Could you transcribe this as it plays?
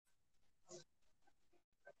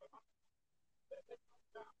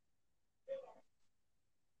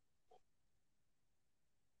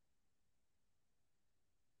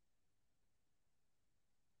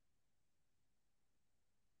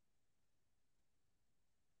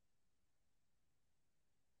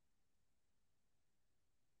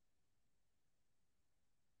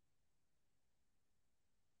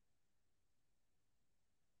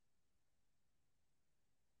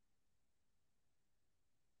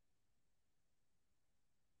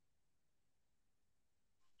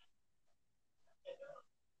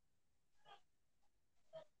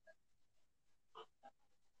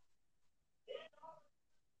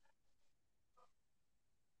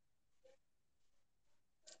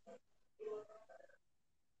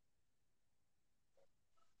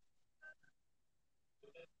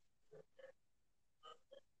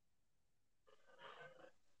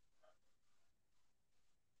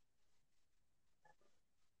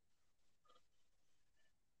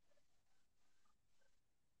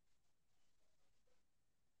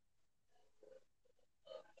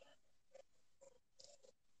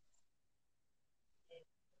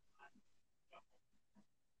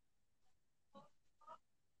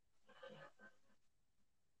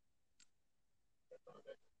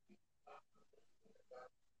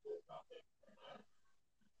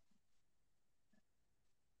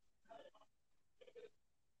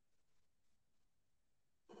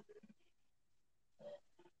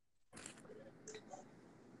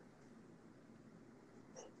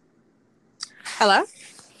Hello,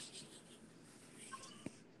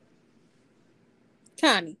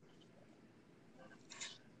 Connie.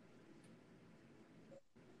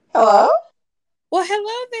 Hello? Well,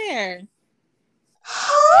 hello there.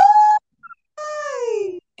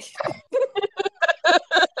 Hi.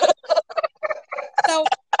 So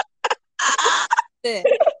this.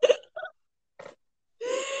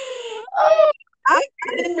 Oh, I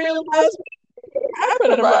didn't realize what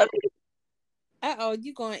happened about it. Uh-oh,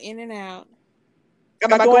 you going in and out.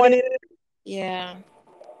 Am I going in? Yeah.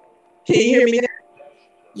 Can you hear me now?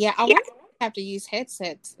 Yeah, I wonder if I have to use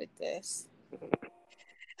headsets with this.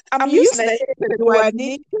 I'm using it. Do I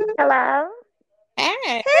need to? Hello.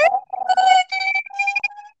 Hey,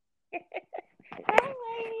 Hi,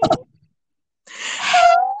 ladies.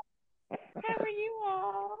 How are you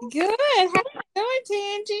all? good. How you doing,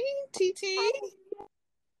 Tangy? TT?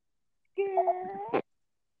 Good.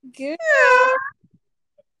 Good.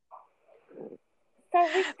 So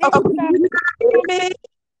this Oh, is can you hear me?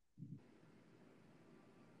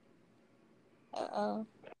 Uh-oh.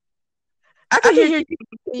 I can hear you. Can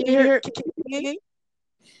you hear me?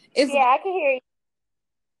 It's yeah, I can hear you.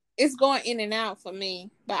 it's going in and out for me.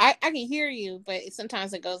 But I can hear you, but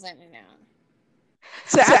sometimes it goes in and out.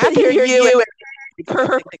 So I can hear you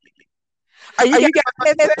perfectly. Are you guys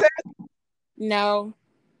headset? No.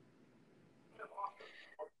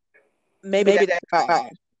 Maybe that's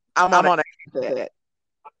fine. I'm on a headset.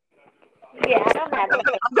 Yeah, I don't have it.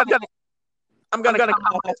 I'm gonna come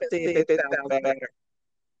off and see if it sounds better.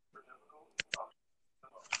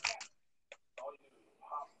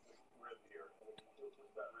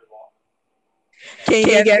 Can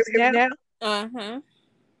you guys hear me now? Uh-huh.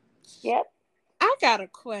 Yep. I got a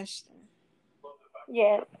question.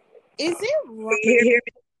 Yes. Is it wrong? Can you hear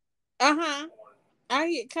me? Uh-huh.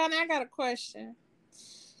 I got a question.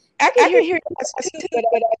 I can hear you too, but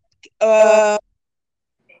I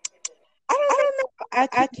don't know. I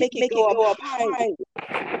can make it go up high.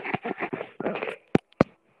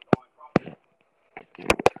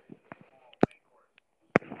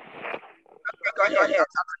 Go ahead.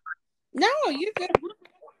 No, you're good.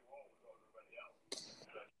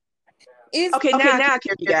 Is Okay, now I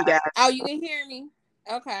can hear you guys. Oh, you can hear me?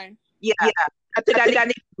 Okay. Yeah. I think I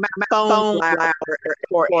need my phone louder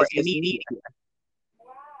for it's needed.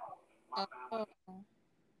 Oh.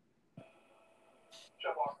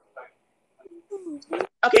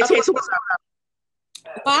 Okay, so what's up?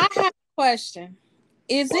 Well, I have a question.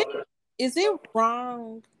 Is it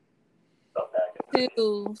wrong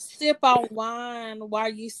to sip on wine while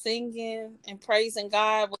you singing and praising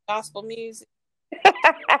God with gospel music?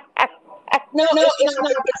 No, it's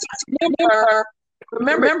not. But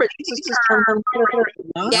remember, Jesus turned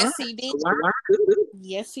Yes, he did.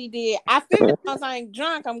 Yes, he did. I figured because I ain't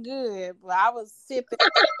drunk, I'm good. But I was sipping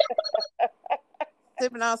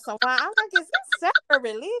on some wine. I was like, is this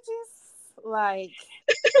sacrilegious? Like,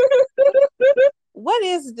 what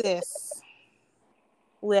is this?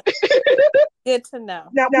 Well, good to know.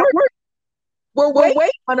 Now we're waiting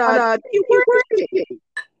on you working.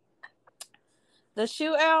 The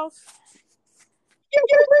shoe elf,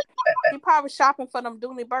 he probably shopping for them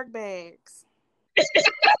Dooney Burke bags.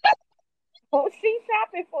 Oh, she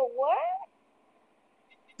shopping for what?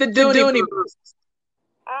 The Dooney boots.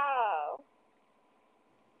 Oh.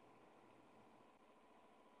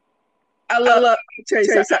 I love tell you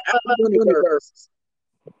something. I love Dooney boots.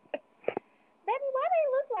 Baby, why they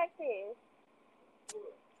look like this?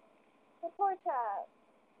 The poor child.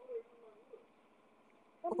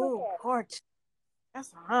 Come look Oh, at it. porch. That's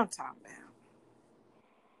what I'm talking about.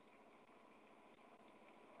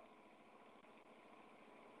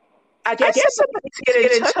 I guess somebody's get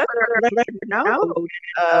in touch with her and let her know. No.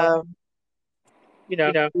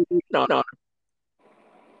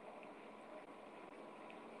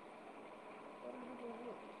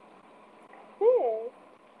 This.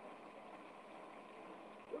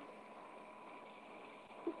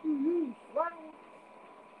 Mm-hmm.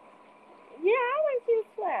 Yeah, I always use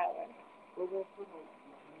flour.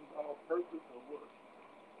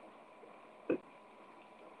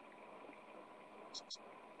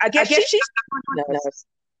 I guess she's us.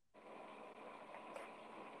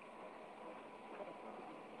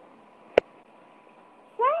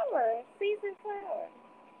 Flour, seasoned flour.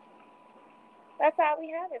 That's all we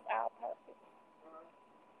have is all-purpose.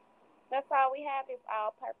 That's all we have is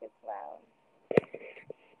all-purpose flour.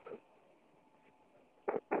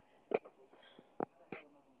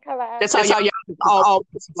 Hello. That's all y'all use all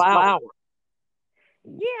flour.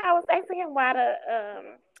 Yeah, I was asking him why the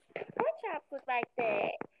pork chops look like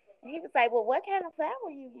that. And he was like, "Well, what kind of flour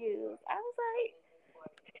you use?" I was like,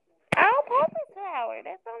 "All-purpose flour.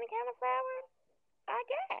 That's the only kind of flour I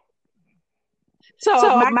got." So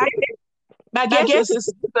my guess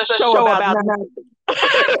is a show about nothing.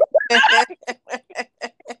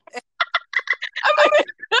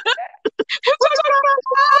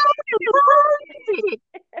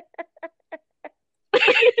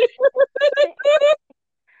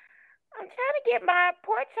 I'm trying to get my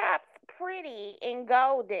pork chops pretty and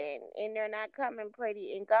golden, and they're not coming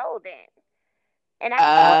pretty and golden. And I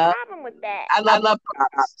have no problem with that. I love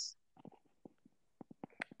chops.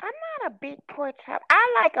 I'm not a big pork chop.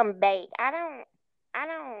 I like them baked. I don't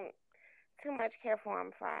too much care for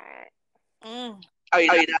them fried. Mm. Oh, you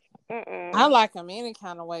know? I like them any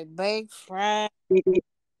kind of way, baked, fried.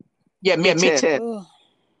 Yeah, me too.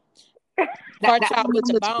 Pork chop with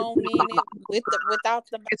the bone in it, without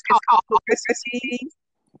the. It's called cheese,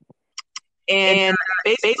 and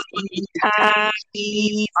basically thyme,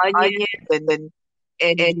 cheese, onions,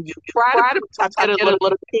 and you try to get a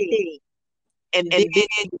little pink, and then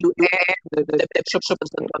you add the chips on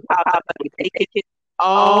top of it. You take it.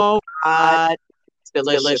 Oh God, it's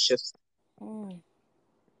delicious.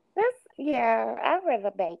 Yeah, I'd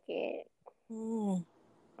rather bake it.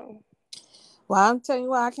 Well, I'm telling you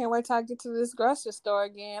what, I can't wait till I get to this grocery store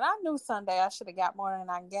again. I knew Sunday I should have got more than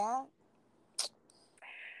I got.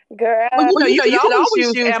 Girl, well, you can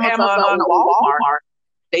always use Amazon or Walmart.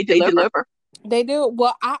 They deliver. They do.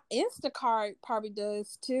 Well, Instacart probably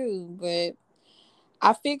does too, but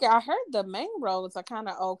I figure I heard the main roads are kind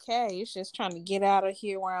of okay. It's just trying to get out of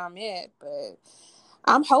here where I'm at, but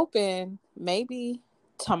I'm hoping maybe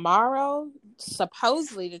tomorrow.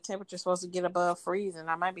 Supposedly the temperature's supposed to get above freezing.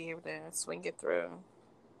 I might be able to swing it through.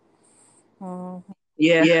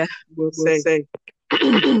 Yeah, we'll see.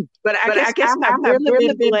 but I guess I'm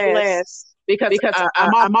really been blessed because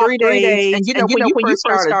I'm off 3 days, and when you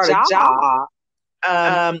first start a job,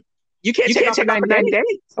 you can't take off for 90 days.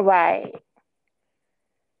 Right.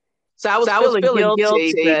 So I was feeling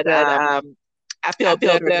guilty, but I feel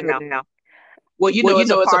better now. Well,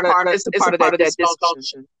 it's a part of that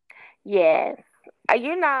dysfunction. Yes.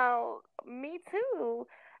 Me too.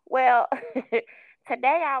 Well,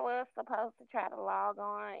 today I was supposed to try to log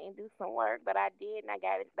on and do some work, but I didn't. I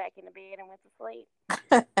got it back in the bed and went to sleep.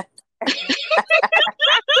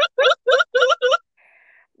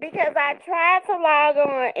 Because I tried to log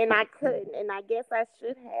on and I couldn't, and I guess I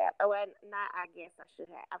should have. I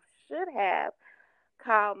should have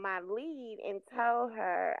called my lead and told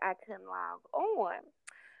her I couldn't log on.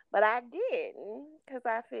 But I didn't because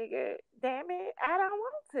I figured, damn it, I don't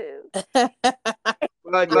want to.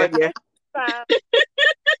 Well, yeah. So,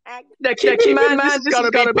 now keep in mind, this is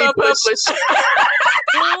going to be published.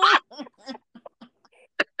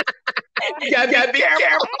 You got to be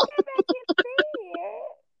careful.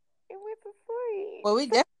 It went to sleep. Well, we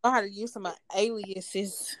definitely know how to use some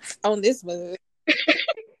aliases on this move.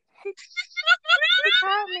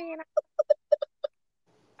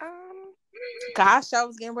 Gosh, I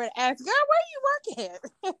was getting ready to ask, girl, where you working at?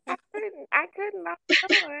 I couldn't log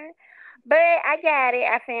on, but I got it.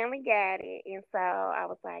 I finally got it, and so I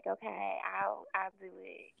was like, okay, I'll do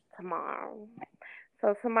it tomorrow.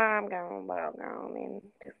 So tomorrow I'm gonna log on and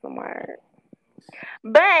do some work.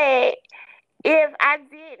 But if I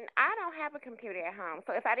didn't, I don't have a computer at home.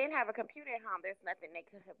 So if I didn't have a computer at home, there's nothing they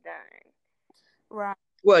could have done. Right.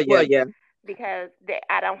 Well, yeah. Because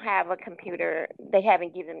I don't have a computer. They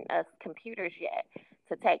haven't given us computers yet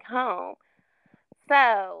to take home.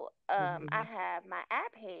 So I have my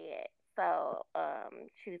iPad. So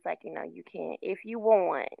she was like, you can, if you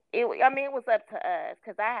want. It was up to us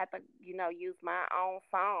because I had to, use my own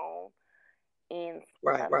phone. And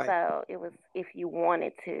right. So it was if you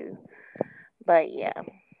wanted to. But yeah.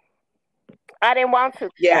 I didn't want to.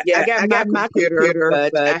 Yeah, I got my computer,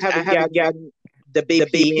 but I haven't gotten the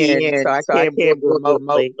VPN, so I can't work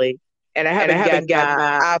remotely. And I haven't got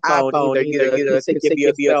my iPhone either to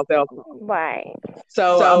give you a cell phone. Right.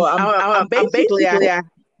 So I'm basically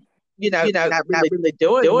not really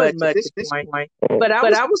doing much at this point. But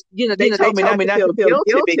I was, they told me not to feel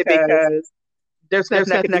guilty because there's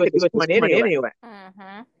nothing I can do at this point anyway.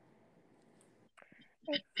 Mm-hmm.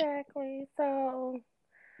 Exactly. So,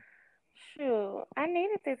 shoot, I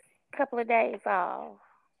needed this couple of days off.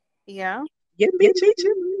 Yeah. Yeah, me too.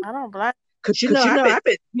 I don't blame. Cause I've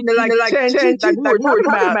been, like we were talking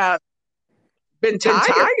about, been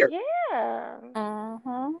tired. Yeah.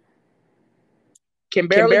 Mm-hmm. Can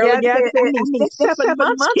barely get it. I mean, 7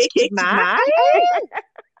 months kicked my ass.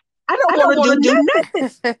 I don't want to do nothing.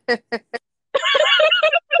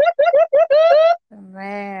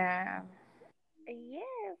 Man.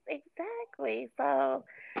 Yes, exactly. So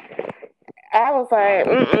I was like,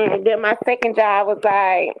 then my second job was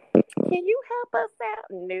like, can you help us out?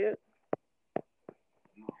 Nope.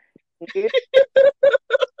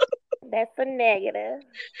 That's a negative.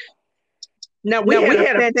 Now we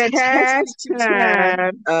had a fantastic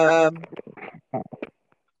time.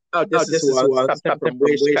 This was something from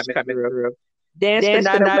Wish coming through. Dance the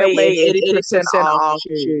night away at 80% off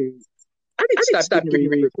shoes. I need to stop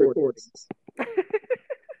giving you recordings.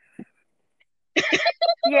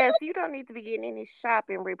 Yes, you don't need to be getting any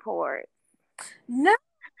shopping reports. No.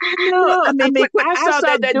 I mean, when I saw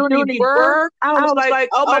that Dooney Burke, I was like,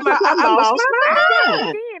 oh my God, I lost my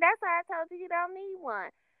mind. That's why I told you don't need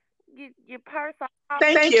one. Your purse off.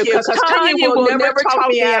 Thank you, because Tanya will never talk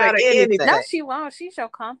me out of anything. No, she won't. She's your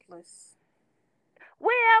accomplice.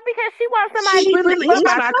 Well, because she wants somebody She really is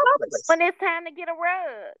my accomplice. when it's time to get a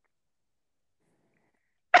rug.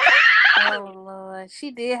 Oh Lord,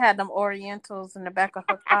 she did have them Orientals in the back of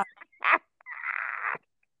her car.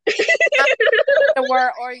 The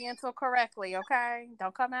word Oriental correctly, okay?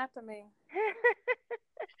 Don't come after me.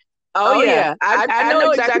 Oh yeah, I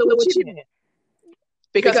know exactly what you meant.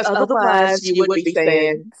 Because otherwise you would be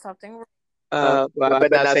saying something. Well, I better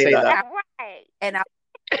not say that. Right. And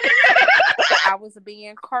I was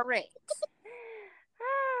being correct.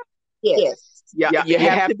 Yes. Yeah, you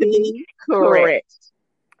have to be correct.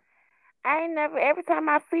 I ain't never. Every time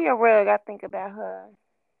I see a rug, I think about her.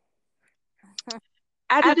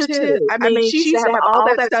 I do too. I mean, she used to have all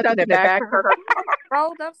that stuff in the back of her car.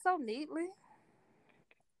 Rolled up so neatly.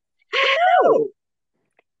 I know.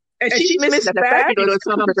 And she's missing a fabulous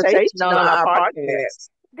conversation on our podcast.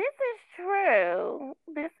 This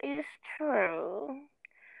is true.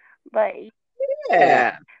 But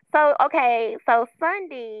yeah. So, okay. So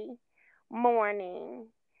Sunday morning,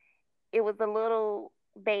 it was a little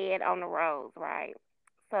bad on the roads, right?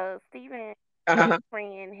 So Stephen, his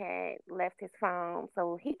friend, had left his phone,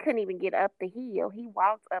 so he couldn't even get up the hill. He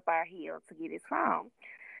walked up our hill to get his phone.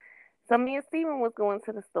 So me and Stephen was going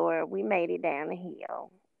to the store. We made it down the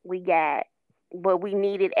hill. We got what we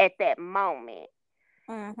needed at that moment.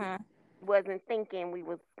 Mm-hmm. Wasn't thinking we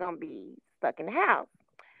was gonna be stuck in the house.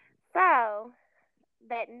 So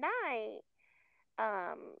that night,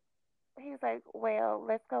 he was like, "Well,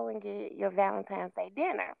 let's go and get your Valentine's Day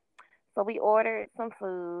dinner." So we ordered some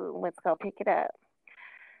food. Went to go pick it up.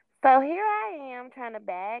 So here I am trying to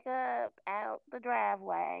bag up out the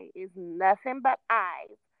driveway. It's nothing but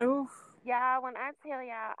ice. Oof. Y'all, when I tell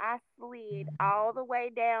y'all I slid all the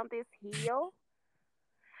way down this hill,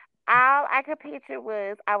 all I could picture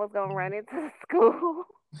was I was going to run into the school.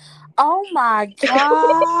 Oh my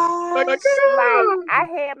God. Like, I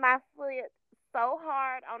had my foot so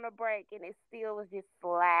hard on the brake and it still was just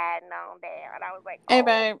sliding on down. I was like, hey,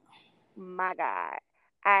 babe. My God,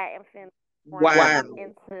 I am finna run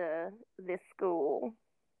into this school.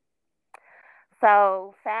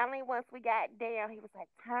 So finally, once we got down, he was like,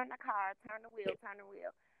 turn the car, turn the wheel.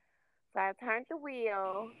 So I turned the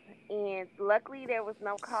wheel, and luckily there was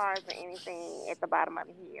no cars or anything at the bottom of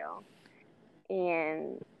the hill.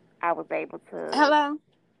 And I was able to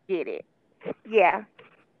get it. Yeah.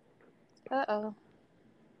 Uh-oh.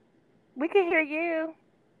 We can hear you.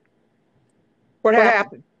 What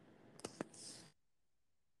happened?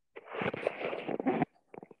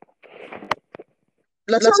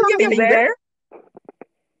 Let's get there.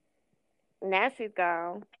 Now she's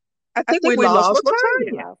gone. I think we lost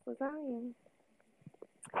Latanya.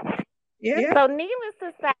 Yeah. So needless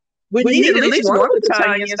to say, we need at least one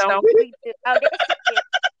Latanya, don't we? Oh,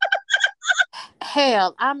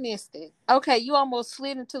 hell, I missed it. Okay, you almost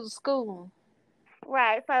slid into the school.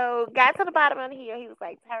 Right. So got to the bottom of the hill. He was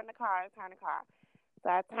like, turn the car. So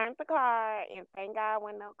I turned the car, and thank God there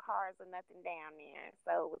were no cars or nothing down there.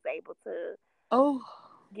 So was able to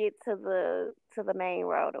get to the main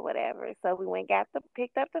road or whatever. So we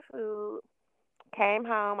picked up the food, came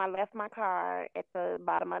home. I left my car at the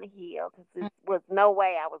bottom of the hill because there was no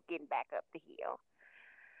way I was getting back up the hill.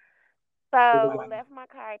 So we left my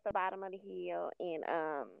car at the bottom of the hill, and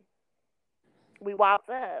we walked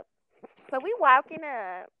up. So we walking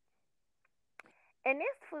up, and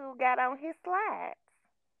this fool got on his slides.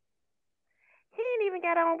 He didn't even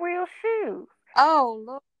got on real shoes. Oh,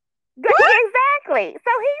 Lord. Exactly.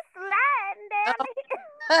 So he's sliding down the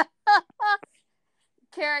hill.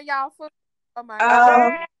 Carry y'all food. Oh my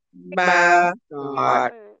God. My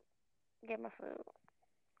God. Get my food.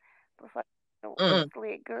 Before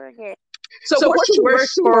slick girl, yeah. So what's your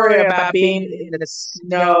worst story about being in the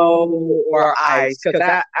snow or ice?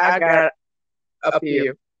 Because I got a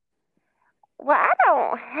few. Well, I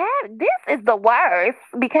don't have. This is the worst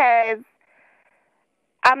because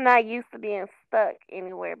I'm not used to being stuck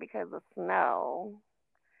anywhere because of snow.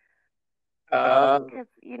 Because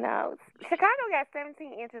Chicago got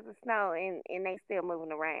 17 inches of snow and they still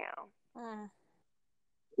moving around.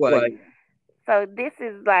 What? So this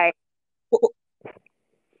is like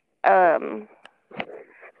a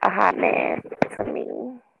hot mess to me.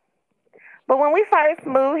 But when we first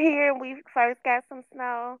moved here, we first got some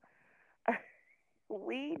snow.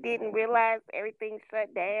 We didn't realize everything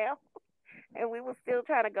shut down, and we were still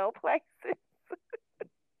trying to go places.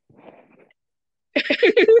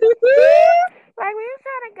 Like we were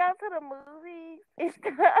trying to go to the movies and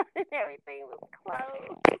stuff, and everything was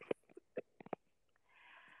closed.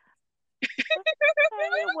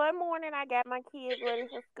 One morning, I got my kids ready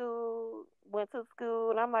for school. Went to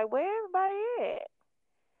school, and I'm like, "Where everybody at?"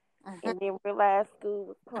 And then realized school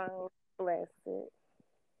was closed. Blessed.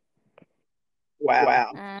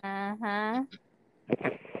 Wow.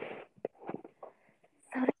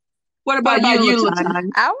 What about you, LaTanya?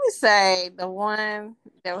 I would say the one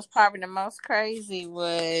that was probably the most crazy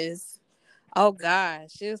was, oh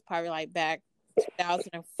gosh, it was probably like back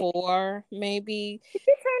 2004, maybe. Did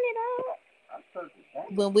you turn it on?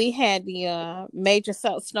 When we had the major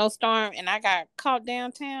snowstorm and I got caught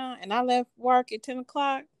downtown and I left work at 10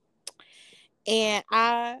 o'clock and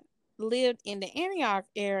I lived in the Antioch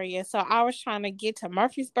area, so I was trying to get to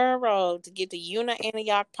Murfreesboro Road to get to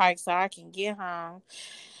Antioch Pike so I can get home.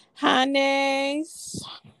 Honeys,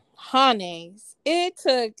 it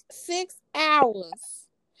took 6 hours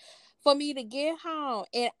for me to get home,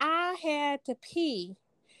 and I had to pee.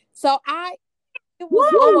 So it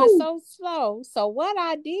was going so slow. So what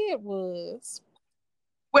I did was,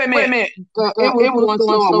 wait a minute. It was going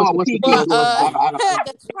slow.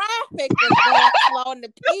 The traffic was going slow, and the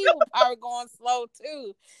pee was probably going slow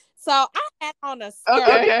too. So I had on a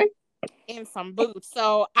skirt and some boots.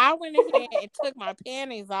 So I went ahead and took my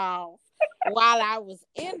panties off while I was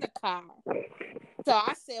in the car. So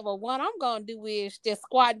I said, well, what I'm going to do is just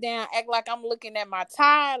squat down, act like I'm looking at my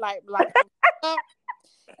tire, like I'm up,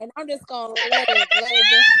 and I'm just going to let it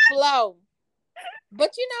just flow.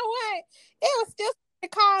 But you know what? It was still the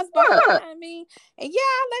cars behind me. And yeah,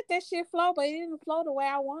 I let that shit flow, but it didn't flow the way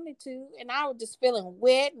I wanted to. And I was just feeling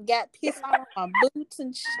wet and got pissed on my boots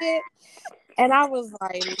and shit. And I was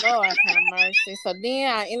like, Lord have mercy. So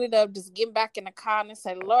then I ended up just getting back in the car and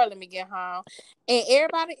said, Lord, let me get home. And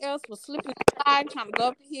everybody else was slipping sliding, trying to go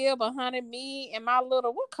up the hill behind me and my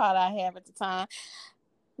little, what car I have at the time?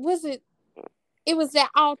 It was that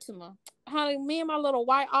Altima. Honey, me and my little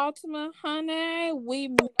white Altima, honey, we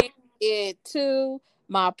made it to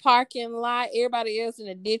my parking lot. Everybody else in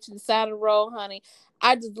the ditch and the side of the road, honey.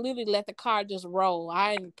 I just literally let the car just roll.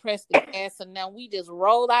 I didn't press the gas, and now we just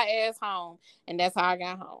rolled our ass home, and that's how I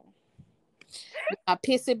got home. With my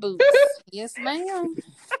pissy boots. Yes, ma'am.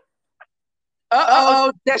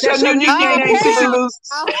 That's your new nickname, Pissy Boots.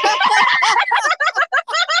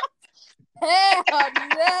 Hell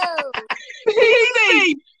no.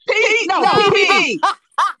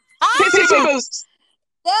 Pissy Boots.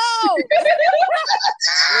 No. Look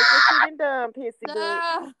what you done, Pissy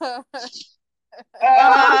Boots.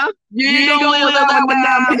 You gonna live that one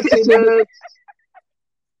down, Pissy Boots.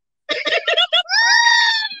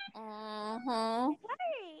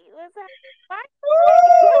 Wait, what's that?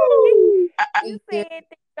 You said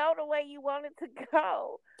things go the way you wanted to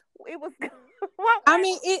go. It was. I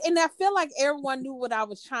mean, and I feel like everyone knew what I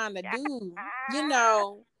was trying to do,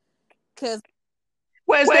 because.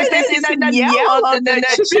 Well, is that yellow?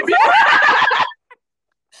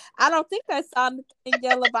 I don't think I saw anything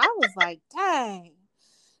yellow, but I was like, dang.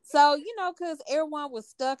 So, because everyone was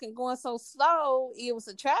stuck and going so slow, it was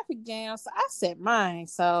a traffic jam. So I said mine.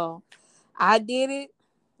 So I did it,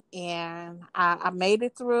 and I made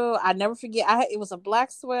it through. I never forget. It was a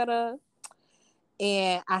black sweater,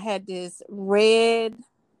 and I had this red,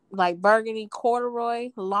 like burgundy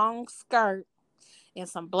corduroy long skirt and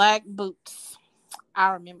some black boots.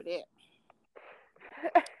 I remember that.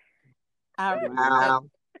 I remember that.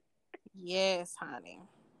 Yes, honey.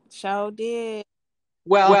 Sure did.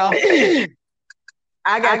 Well,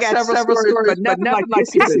 I got several stories, but nothing like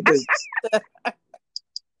Pissy Boots.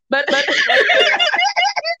 But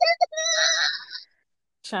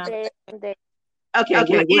Trying to- okay, well,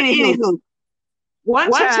 anywho,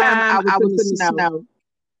 one time I was in the snow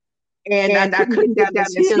and I couldn't get down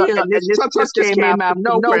this hill, and this truck just came out from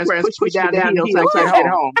nowhere and pushed me down the hill so I couldn't get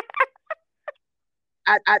home.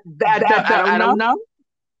 I don't know.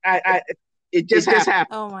 It just happened.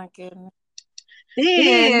 Oh my goodness.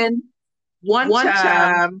 Then one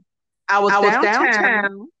time I was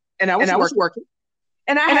downtown and I was working.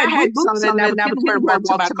 And I had boots on and I was getting ready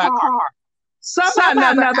to walk to my car. Somehow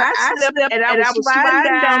or another, I slipped and I was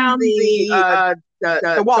sliding down the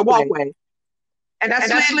walkway. And I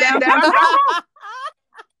slid down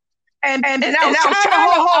and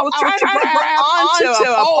I was trying to grab onto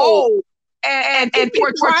a pole. And people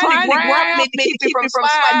were trying to grab me to keep me from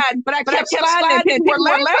sliding, but I kept sliding and people were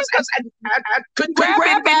laughing because I couldn't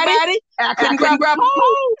grab anybody. I couldn't grab the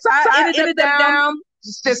pole. So I ended up down,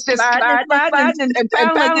 just sliding and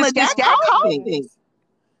finally this guy caught me.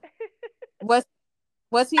 Was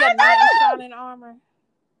he a knight in shining armor?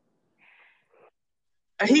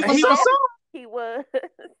 He was.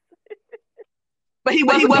 But he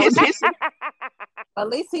wasn't pissing. At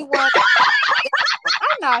least he was. I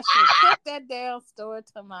know I should have kept that damn story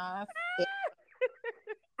to myself.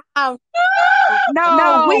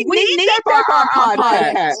 No, we need that for our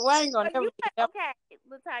podcast. We ain't gonna ever okay,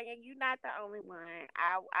 Latanya, you're not the only one.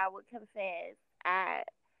 I would confess, I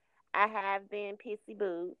have been Pissy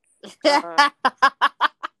Boots.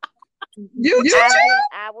 You too?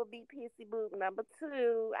 I will be Pissy Boot number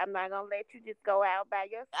 2. I'm not gonna let you just go out by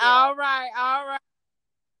yourself. All right.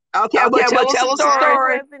 Okay, well, tell us a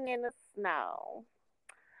story. I wasn't in the snow.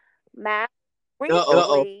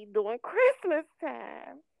 Recently during Christmas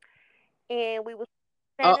time, and we were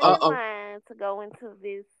standing in line to go into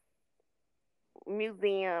this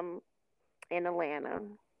museum in Atlanta.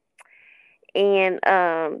 And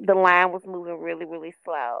the line was moving really, really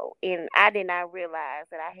slow. And I did not realize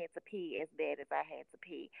that I had to pee as bad as I had to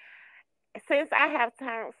pee. Since I have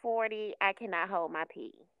turned 40, I cannot hold my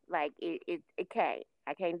pee. Like, it can't.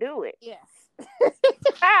 I can't do it. Yes.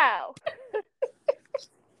 Oh.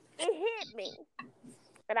 It hit me.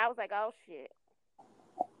 And I was like, oh, shit.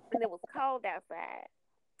 And it was cold outside.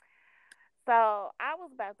 So I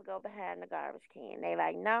was about to go behind the garbage can. They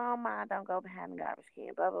like, no, Ma, don't go behind the garbage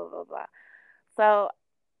can, blah, blah, blah, blah. So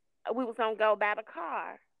we was going to go by the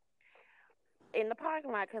car in the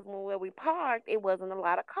parking lot because where we parked, it wasn't a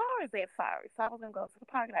lot of cars at first. So I was going to go to the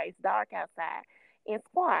parking lot. It's dark outside and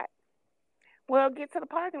squat. Well, get to the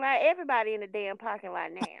parking lot. Everybody in the damn parking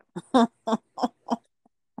lot now.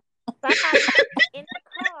 Somebody in the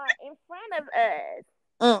car in front of us.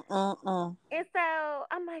 And so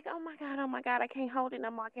I'm like, oh my God, I can't hold it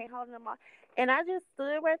no more. And I just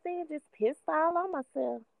stood right there and just pissed all on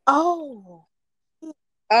myself. Oh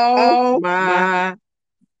my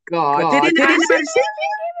God. Did anybody see me?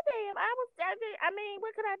 I mean,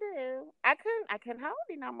 what could I do? I couldn't hold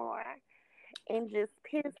it no more. And just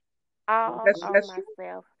pissed all on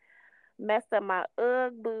myself. Messed up my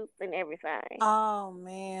Ugg boots and everything. Oh,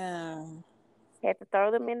 man. Had to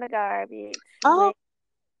throw them in the garbage. Oh.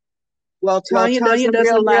 Well, Tanya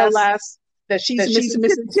doesn't realize that she's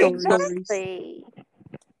missing stories.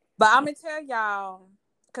 But I'm going to tell y'all,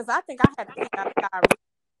 because I think I had to pee outside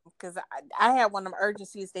because I had one of them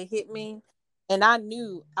urgencies that hit me, and I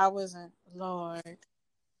knew I wasn't, Lord.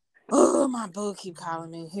 Oh, my boo keep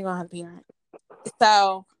calling me. He going to have to be all right.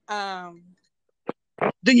 So,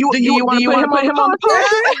 do you want to put him on the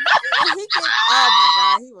podcast? Oh my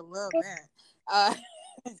God, he would love that.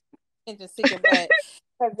 And just sick of that.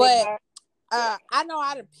 But I know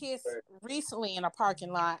I done pissed recently in a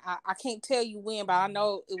parking lot. I can't tell you when, but I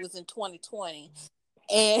know it was in 2020.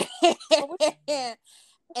 And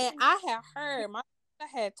I have heard, my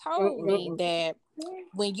sister had told me that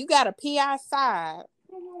when you got to pee outside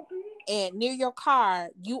and near your car,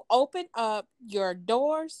 you open up your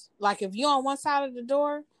doors. Like if you're on one side of the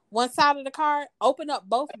door, one side of the car, open up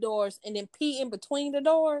both doors and then pee in between the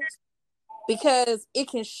doors, because it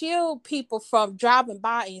can shield people from driving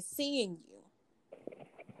by and seeing you.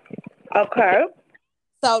 Okay.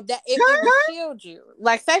 So that it will shield you.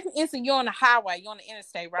 Like say for instance, you're on the highway, you're on the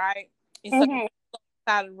interstate, right? And so you're on the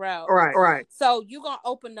side of the road. Right. So you're gonna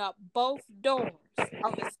open up both doors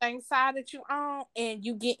on the same side that you on, and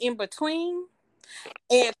you get in between,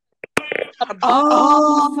 and the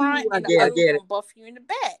front and the other one buff you in the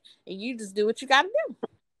back, and you just do what you gotta do.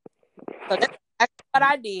 So that's what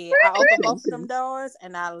I did. I opened both of them doors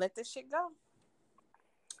and I let this shit go.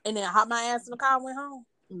 and then hopped my ass in the car and went home.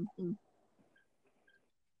 Mm-hmm.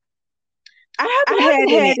 I haven't had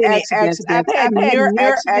any accidents. I've had near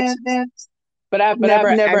accidents, but I've never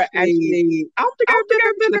actually. I don't think I've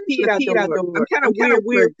ever peed outdoors. I'm kind of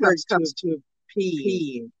weird when it comes to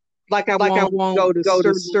peeing. Like I won't go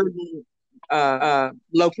to certain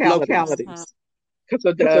localities because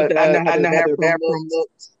of I know how the bathroom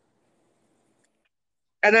looks.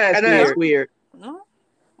 I know that's weird. No,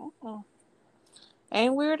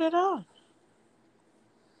 ain't weird at all.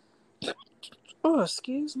 Oh,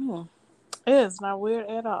 excuse me. It is not weird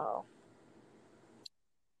at all.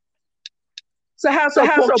 So how's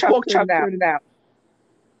pork chop turning out?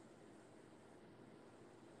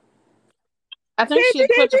 I think she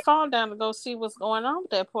put the phone down to go see what's going on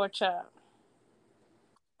with that poor child.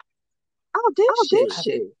 Oh, did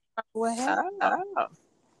she? What happened? Oh.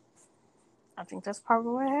 I think that's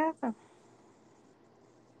probably what happened.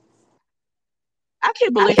 I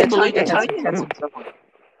can't believe that Tanya has some.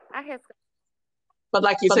 I had to But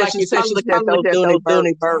like you said, she looked at those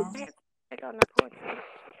Dooney birds. check on the porch.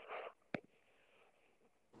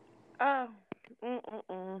 Oh,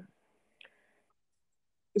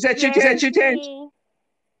 Is that you, Tan? me.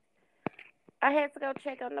 I had to go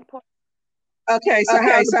check on the porch. Okay, so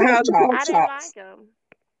how's the pork I didn't chops? like him.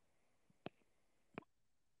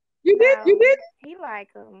 You did? No, You did? he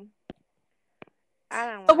liked them. I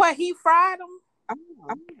don't So like what, he fried them? Oh.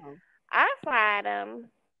 I fried them,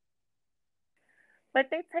 but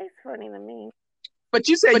they taste funny to me. But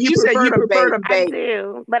you said you prefer them I baked.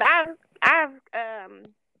 do, but I've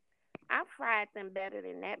fried them better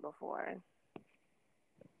than that before.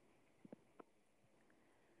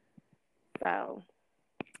 So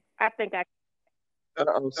I think I.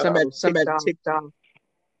 Somebody ticked off.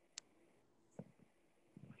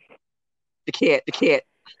 The cat.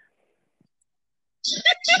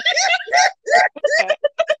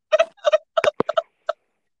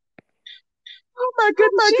 Oh my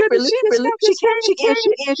goodness!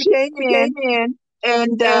 She came in,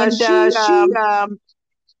 and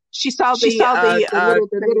she saw the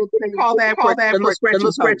little thing. Call that the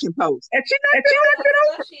little scratching post. And she knocked it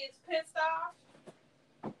over. She is pissed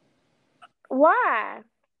off. Why?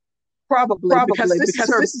 Probably because this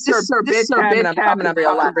is her bedtime, and I'm talking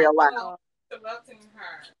real loud. Interrupting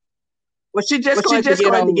her. Well, she just going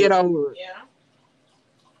to get over it. Yeah.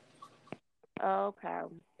 Okay.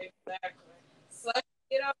 Exactly. So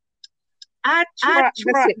get up. I tried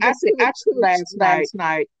last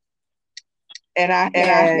night, and I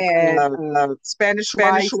had Spanish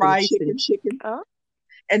rice and chicken. Oh.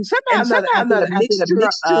 And somehow I did a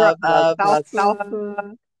mixture of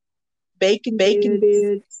salsa, bacon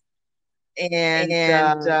bits, and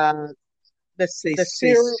let's see,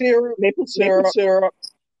 syrup, maple syrup,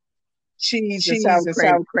 cheese, and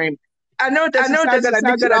sour cream. I know that I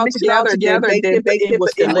mixed it all together and then baked it,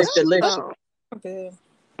 but it was delicious. Oh. Good.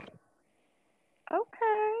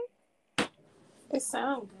 Okay. It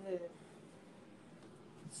sounds good.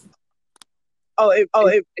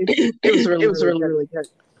 It was really good.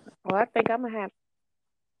 Well, I think I'm gonna have.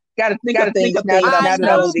 Got to think of things now that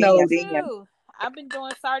I'm snowed in. I've been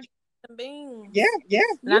doing sardines and beans. Yeah.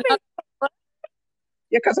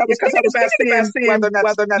 Yeah, because I was thinking about seeing whether or not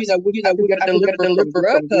we're going to deliver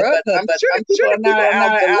from Grubhub. I'm sure people are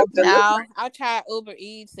not out delivering. I tried Uber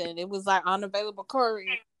Eats and it was like unavailable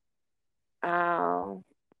courier. Oh.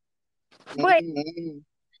 Mm-hmm.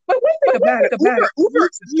 But one thing about it, Uber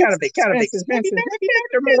is kind of expensive.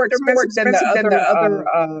 They're more expensive than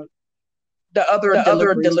the other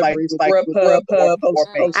deliveries like Grubhub or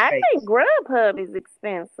Postmates. I think Grubhub is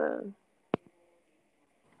expensive.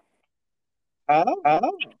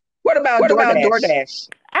 Oh. What about DoorDash?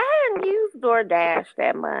 I haven't used DoorDash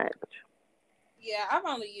that much. Yeah, I've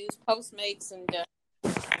only used Postmates and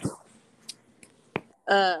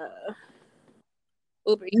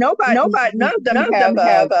Uber Eats. None of them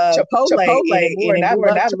have Chipotle anymore, and I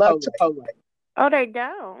love Chipotle. Oh, they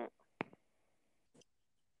don't.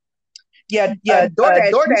 Yeah.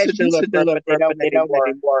 DoorDash used to deliver, but they don't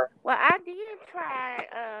anymore. Well, I did try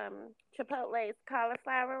Chipotle's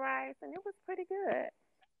cauliflower rice, and it was pretty good.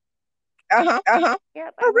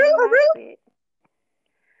 Yep. Oh, really?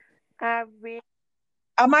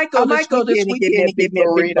 I might go this weekend and get me a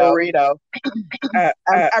big burrito.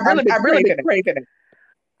 I'm really craving it.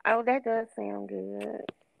 Oh, that does sound good.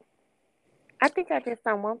 I think I just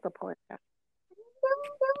don't want the pork chop.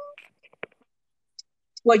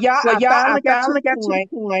 Well, I finally got to the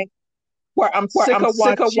point where I'm sick of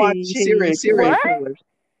watching serial killers.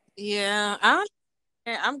 Yeah,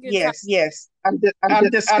 I'm getting Yes. I'm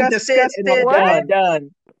disgusted and I'm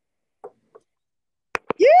done.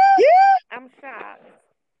 Yeah. I'm shocked.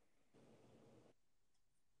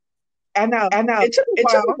 I know. It took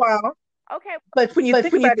a while. Okay. But when you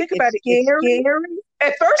think about it, it's scary.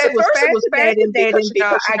 At first, it was fascinating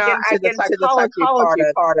because I get into the psychology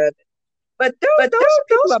part of it. But those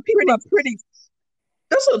people are pretty.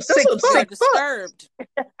 Those little sick They're fucks. disturbed.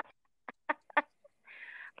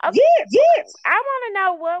 Okay. Yes. I want to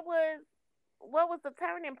know what was the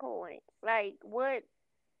turning point? Like what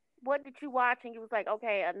did you watch and you was like,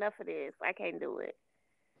 okay, enough of this. I can't do it.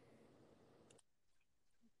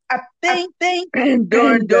 I think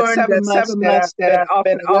during the 7 months that I've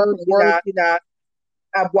been off of work,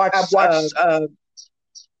 I've watched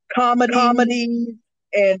comedy,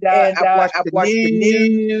 and I've watched the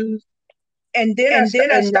news, and then I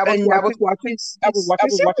was watching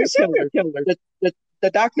serial killers, the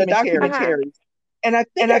Uh-huh. documentaries, and I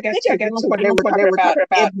think I got to the one where they were talking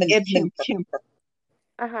about Edmund Kemper,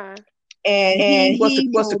 Uh-huh. and he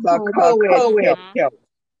was a co-ed Mhm. killer,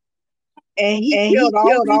 and he killed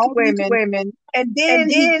all these women, and then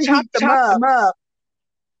he chopped them up,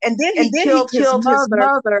 and then he killed his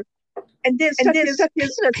mother, and then stuck his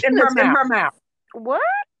penis in her mouth. What?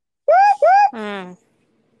 Mm.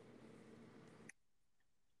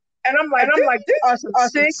 And I'm like, these are some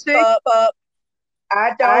sick fuck.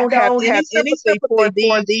 I don't have any sympathy for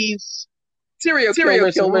these serial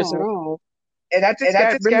killers at all. And I just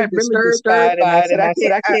got really disturbed by it. And I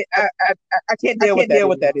said, I can't deal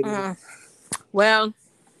with that anymore. Well,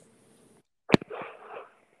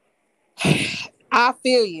 I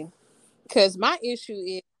feel you. Because my issue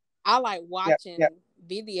is I like watching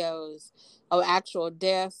videos of actual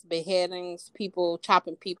deaths, beheadings, people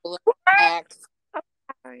chopping people up, acts.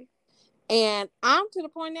 Sorry. And I'm to the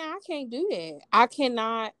point now I can't do that. I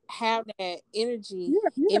cannot have that energy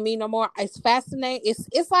in me no more. It's fascinating.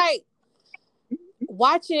 It's like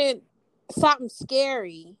watching something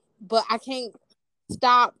scary, but I can't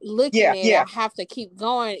stop looking at it. I have to keep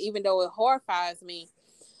going, even though it horrifies me.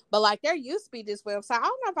 But like there used to be this website. I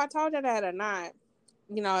don't know if I told you that or not.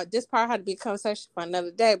 You know, this part had to be a conversation for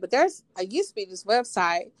another day. But I used to be this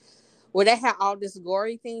website where they had all this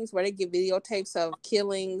gory things where they give videotapes of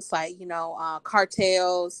killings, like, you know,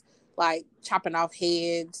 cartels, like chopping off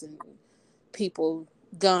heads and people,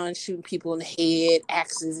 guns shooting people in the head,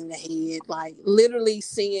 axes in the head, like literally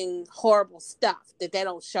seeing horrible stuff that they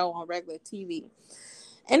don't show on regular TV.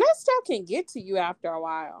 And that stuff can get to you after a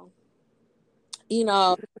while. You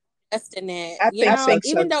know, less than that. You know,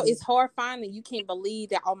 even though it's horrifying and you can't believe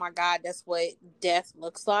that, oh my God, that's what death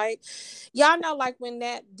looks like. Y'all know, like when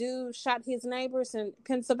that dude shot his neighbors in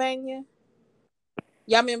Pennsylvania?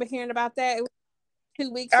 Y'all remember hearing about that? It was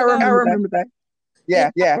 2 weeks ago. I remember that.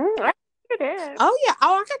 Yeah. I hear that. Oh yeah.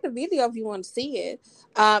 Oh, I got the video if you want to see it.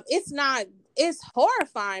 It's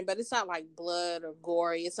horrifying, but it's not like blood or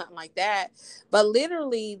gory. It's something like that. But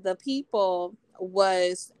literally the people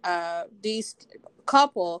was these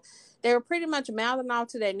couple, they were pretty much mouthing off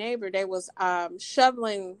to their neighbor. They was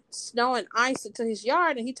shoveling snow and ice into his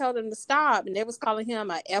yard, and he told them to stop, and they was calling him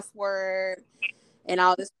a F word and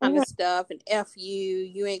all this kind of stuff, and F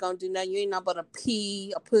you ain't gonna do nothing, you ain't nothing but a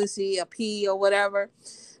P, a pussy, a P or whatever.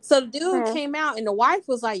 So the dude came out, and the wife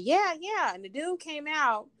was like, yeah, and the dude came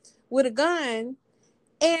out with a gun,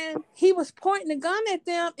 and he was pointing the gun at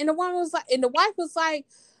them, and the woman was like, and the wife was like,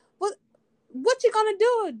 what you gonna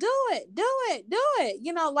do? Do it,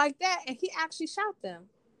 you know, like that. And he actually shot them.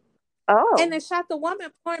 Oh. And they shot the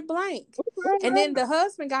woman point blank. And then the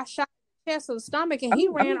husband got shot in the chest or the stomach, and he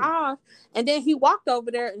ran off. And then he walked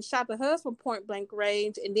over there and shot the husband point blank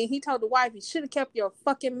range. And then he told the wife, you should have kept your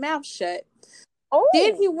fucking mouth shut. Oh.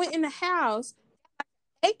 Then he went in the house,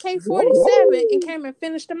 AK-47, and came and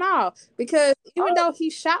finished them off. Because even though he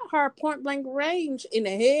shot her point blank range in the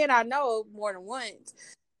head, I know more than once.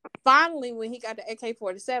 Finally, when he got the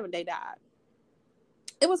AK-47, they died.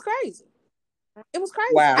 It was crazy.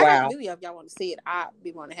 Wow. I got the video if y'all want to see it. I'd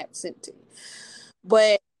be want to have it sent to you.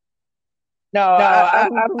 But no, I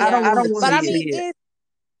don't want to see it.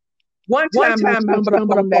 One time I stumbled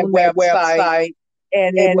on that website,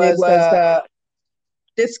 and it was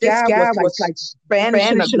this guy was like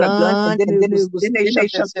brandishing a gun, and then they showed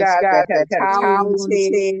this guy that had a towel on his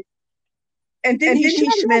head. And then he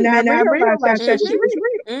shot him, and I realized that she was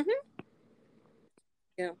real. Mm-hmm.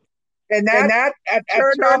 Yeah. And that I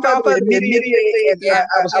turned off of it immediately, and I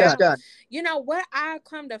was done. You know what I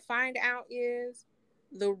come to find out is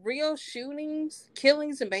the real shootings,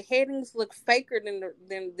 killings, and beheadings look faker than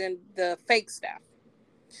the fake stuff.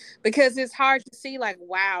 Because it's hard to see, like,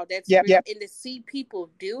 wow, that's real. And to see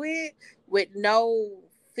people do it with no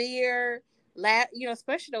fear, you know,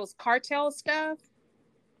 especially those cartel stuff,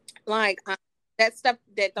 like that stuff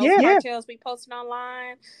that those cartels be posting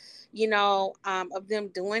online. of them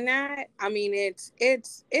doing that. I mean,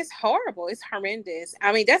 it's horrible. It's horrendous.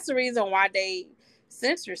 I mean, that's the reason why they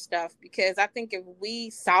censor stuff, because I think if we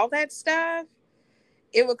saw that stuff,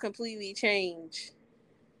 it would completely change.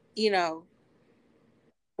 You know,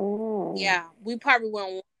 Mm. yeah, we probably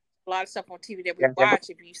wouldn't watch a lot of stuff on TV that we watch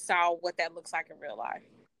if you saw what that looks like in real life.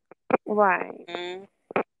 Right. Mm.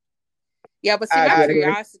 Yeah, but see, my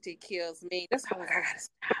curiosity kills me. That's how I gotta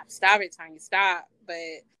stop it, Tanya, stop.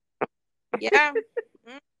 But yeah,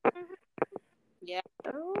 yeah,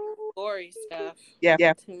 gory stuff.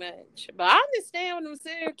 Yeah. Too much. But I understand when them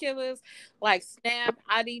serial killers like Snap,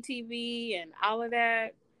 IDTV, and all of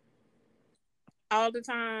that all the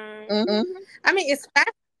time. Mm-hmm. I mean, it's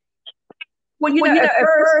fascinating. Well, at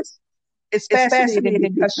first, it's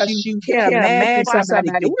fascinating because you can't imagine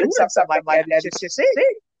somebody doing something like that. It's just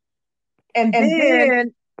it. And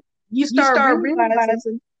then you start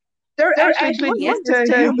realizing they're actually doing this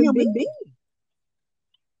to a human being.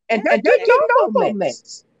 And they're getting no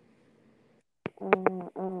mess.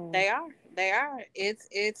 They are.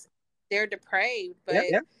 It's they're depraved, but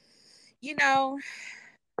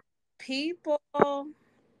people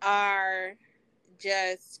are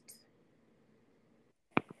just,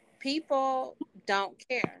 people don't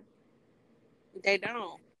care. They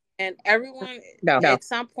don't. And everyone, at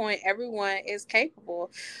some point, everyone is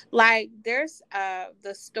capable. Like, there's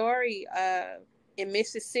the story in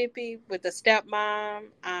Mississippi with the stepmom.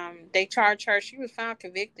 They charged her. She was found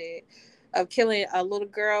convicted of killing a little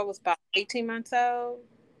girl, was about 18 months old.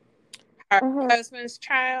 Her husband's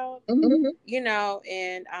child, and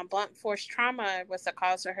blunt force trauma was the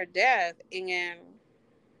cause of her death. And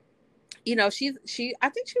she I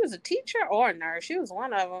think she was a teacher or a nurse. She was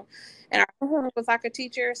one of them, and her was like a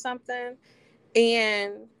teacher or something.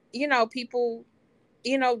 And people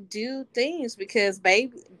do things because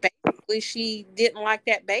basically she didn't like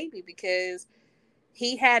that baby because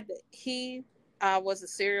he was a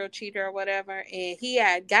serial cheater or whatever, and he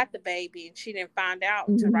had got the baby, and she didn't find out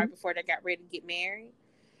until right before they got ready to get married,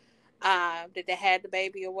 that they had the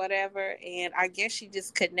baby or whatever. And I guess she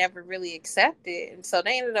just could never really accept it, and so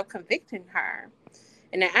they ended up convicting her,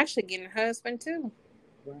 and they're actually getting her husband too.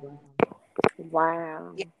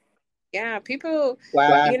 Wow. Yeah, people.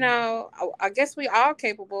 Wow. I guess we all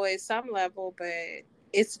capable at some level, but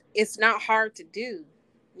it's not hard to do.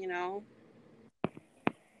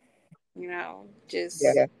 Just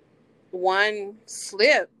one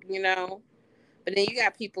slip. But then you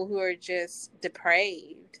got people who are just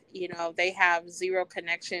depraved. They have zero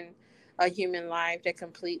connection of human life. They're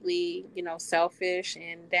completely, selfish,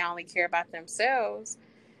 and they only care about themselves.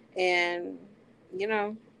 And,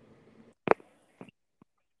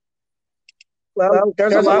 well,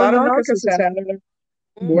 there's a lot of narcissists out there,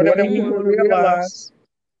 more than people realize.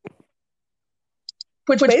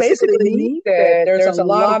 Which basically means that there's a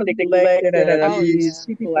lot of neglected and abused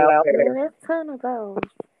people out there. There's a ton of those.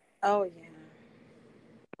 Oh, yeah.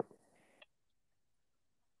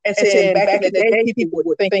 And saying back in the day, people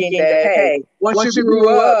were thinking that, hey, once you grew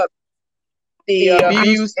up, the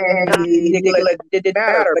abuse and the neglect didn't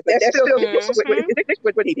matter. But that still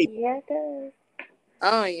with people. Yeah, it does.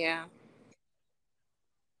 Oh, yeah.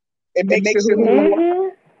 It makes you who you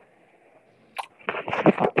are.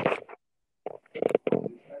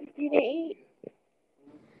 You didn't eat?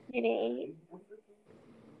 You didn't eat?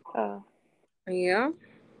 Oh. Yeah,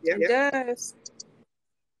 it does.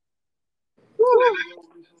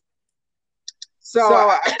 So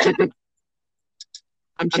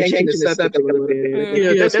I'm changing the subject a little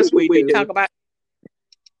bit. That's what we do. Talk about.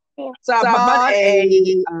 So I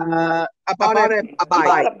bought a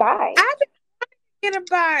bike. A bike. I didn't get a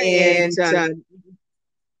bike. And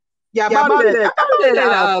I bought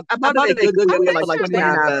it a good deal for like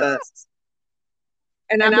 $29.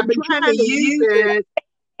 And I've been trying to use it,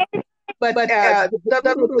 but the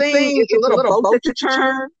little thing is a little boat to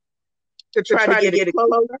turn to try to get it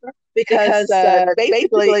closer, because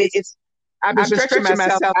basically I've been stretching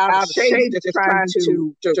myself out of shape just trying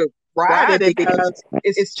to ride it because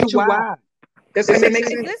it's too wide. Is this an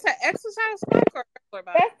exercise bike or a regular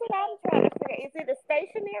bike? That's what I'm trying to figure. Is it a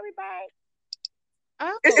stationary bike?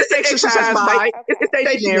 Oh. It's an exercise bike. Okay. It's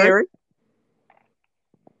stationary.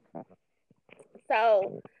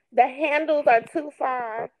 So the handles are too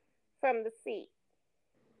far from the seat.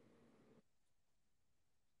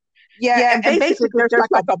 Yeah, and basically there's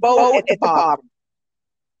like a bolt at the bottom.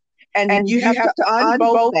 And you have to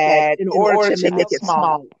unbolt that in order to make it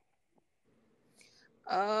small.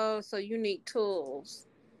 Oh, so you need tools.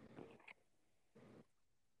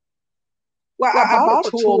 Well, I bought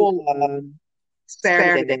a tool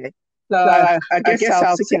Saturday. So I guess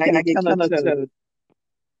I'll see can I get Killer to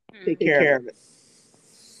take care of it.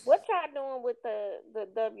 What y'all doing with the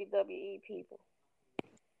WWE people?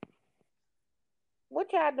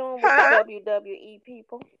 What y'all doing with the Huh? WWE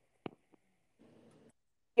people?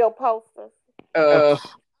 Your posters. Uh,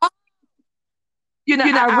 I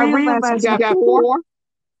realized we got four.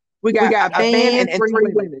 We got a man and three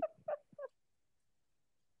women.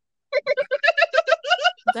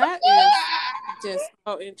 That is just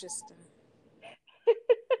so interesting.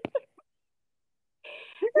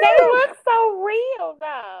 They look so real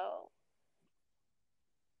though.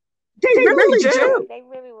 They really do. They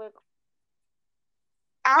really look.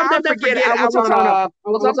 I'll never forget. I was on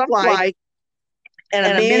a flight, and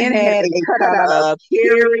a man had a cutout of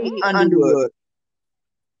Carrie Underwood,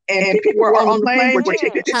 and people were on the plane were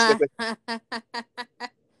taking pictures with it.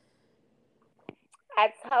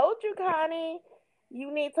 I told you, Connie,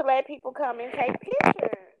 you need to let people come and take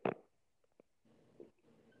pictures.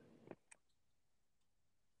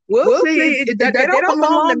 We'll see. They don't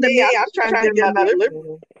belong to me. I'm trying to get another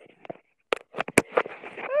liberal.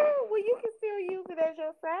 Oh, well, you can still use it as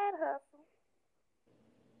your side hustle.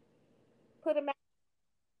 Put them out.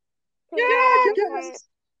 Yeah, I guess.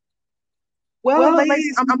 Well,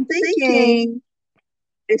 ladies, I'm thinking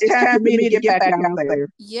it's time for me to get back out there.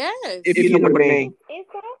 Yes. If you know what I mean. It's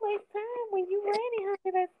always time when you ready,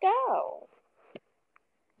 honey. Let's go.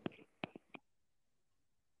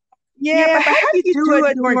 Yeah, but how do you do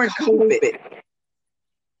it during COVID?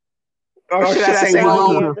 Or should I say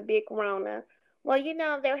Rona? The big Rona. Well, you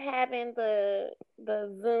know they're having the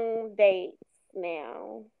Zoom dates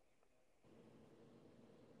now.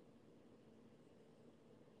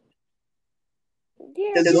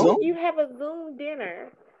 Yeah, you have a Zoom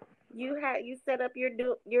dinner. You set up your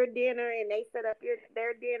dinner, and they set up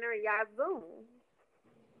their dinner, and y'all Zoom.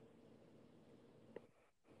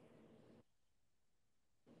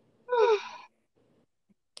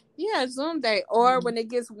 Yeah, Zoom day. Or when it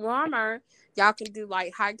gets warmer, y'all can do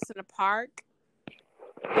like hikes in the park,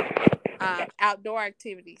 outdoor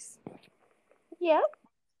activities. Yep.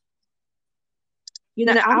 You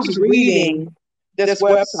know, I was reading this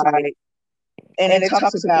website, and it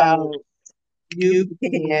talks about you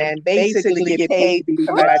can basically get paid to be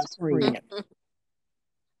somebody's friend.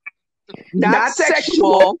 Not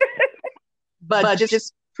sexual, but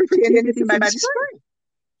just pretending to be somebody's friend.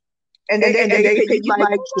 And they pay you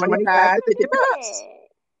like 25 to $50.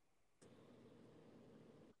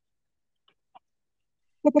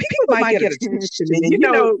 Well, people might get attached to me. You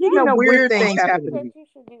know, weird things happen to me. You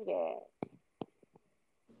should do that.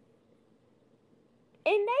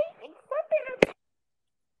 And something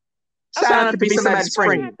sign up to be somebody's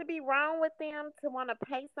friend. You have to be wrong with them to want to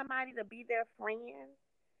pay somebody to be their friend.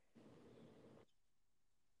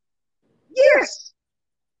 Yes.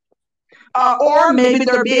 Or maybe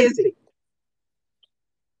they're busy.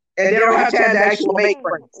 And they don't have time to actually make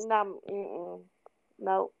friends. No.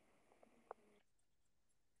 Nope.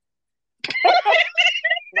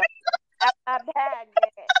 No, I bad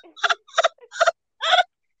that.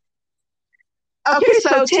 Okay,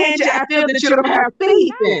 so Tangia, I feel that you don't have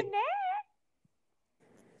faith in.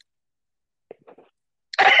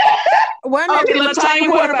 Okay, let's tell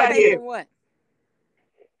you what about you. What?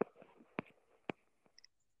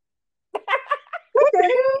 What the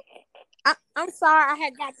hell? I'm sorry, I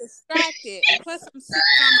had got distracted. Plus, I'm sitting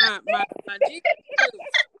on my G.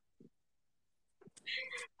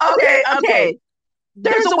 Okay.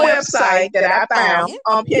 There's a website that I found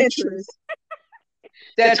on Pinterest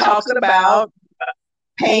that talks about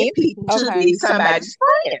paying people to be somebody's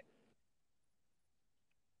friend.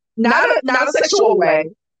 Not a sexual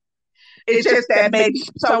way. It's just that maybe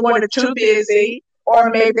someone is too busy,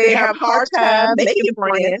 or maybe they have a hard time making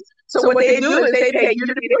friends. So what they do is they pay you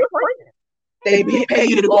to be their friend. They pay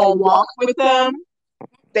you to go on walks with them.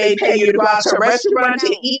 They pay you to go out to a restaurant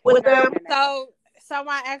to eat with them. So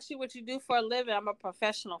I ask you what you do for a living. I'm a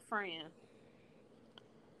professional friend.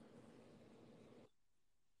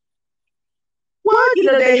 Well,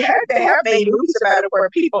 they have made movies about it where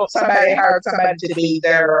somebody hired somebody to be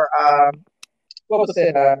their what was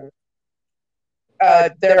it?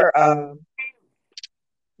 Their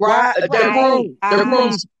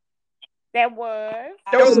grooms. There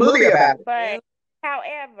was a movie about it. But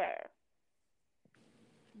however,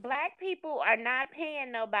 Black people are not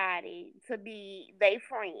paying nobody to be their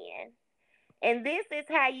friend. And this is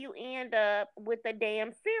how you end up with a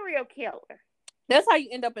damn serial killer. That's how you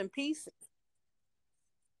end up in pieces.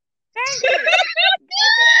 Thank you. This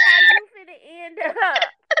is how you finna end up.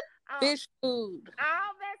 Fish food.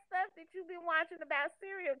 All that stuff that you've been watching about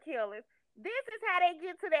serial killers, this is how they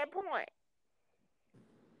get to that point.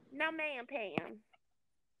 No man, Pam.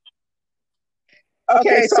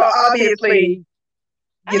 Okay, so obviously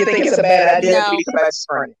you think it's a bad idea to No, be somebody's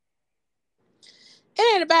friend.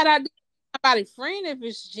 it ain't a bad idea. Somebody friend if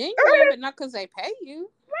it's genuine, but not because they pay you.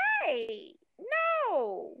 Right.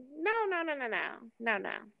 No. No, no, no, no, no. No,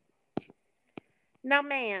 no. No,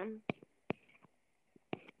 ma'am.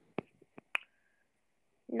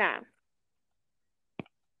 No.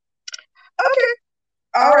 Okay.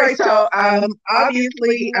 All right, so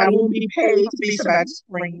obviously I won't be paid to be somebody's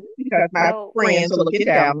friend because my No. friends will look it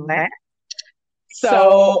down on that.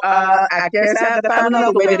 So I guess I have to find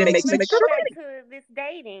another way to make some Let's go extra back money. to this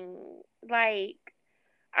dating. Like,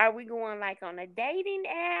 are we going like on a dating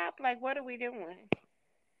app? Like, what are we doing?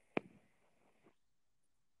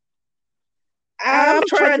 I'm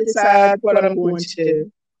trying to decide what I'm going to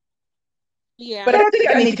do, Yeah, but I think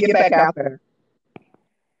I need to get back out there.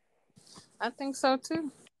 I think so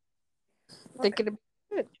too. I think it'll be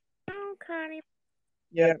good. Oh, Connie.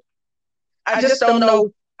 Yeah, I just don't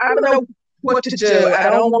know. I don't know what to do. I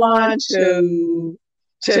don't want to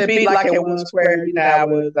be like it was where I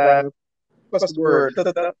was what's the word?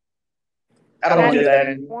 I don't want to do that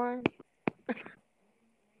anymore. One.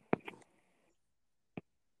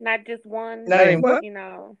 Not just one. Not even what? You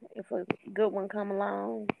know, if a good one come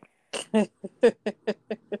along. I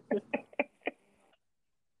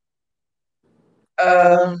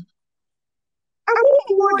want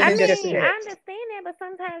more I than just mean, I sex. understand that, but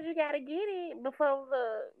sometimes you gotta get it before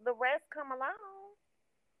the rest come along.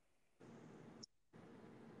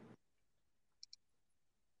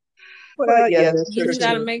 Well, yeah, that's You true just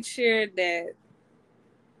got to too. make sure that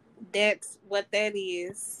that's what that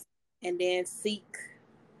is, and then seek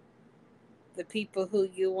the people who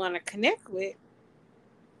you want to connect with.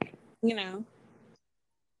 You know.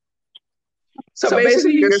 So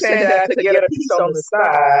basically, you're saying that I could get a piece on the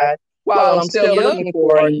side while I'm still Yep. looking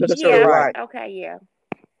for the Yeah. right. Okay. Yeah.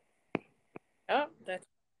 Oh, that's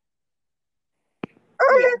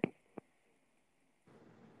Okay. Yeah.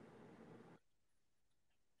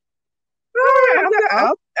 All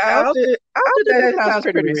right, I'll do that. Sounds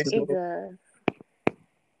pretty It reasonable. does.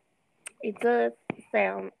 It does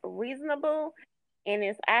sound reasonable, and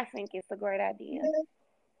I think it's a great idea.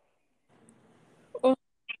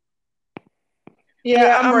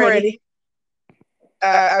 Yeah, I'm ready.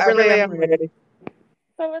 I really am ready.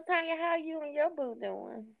 So, Latanya, how you and your boo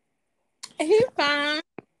doing? he's fine.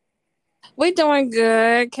 We're doing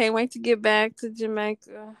good. Can't wait to get back to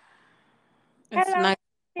Jamaica. How It's long? nice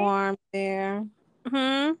and warm there.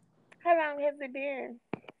 Hmm. How long has it been?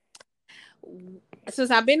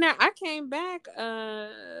 Since I've been there, I came back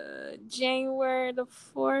January the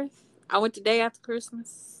 4th. I went the day after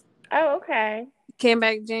Christmas. Oh, okay. Came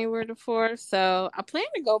back January the 4th. So I plan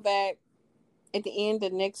to go back at the end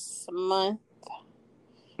of next month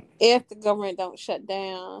if the government don't shut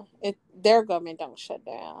down. If their government don't shut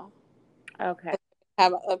down. Okay.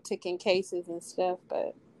 Have an uptick in cases and stuff.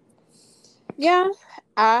 But yeah,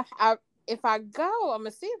 I if I go, I'm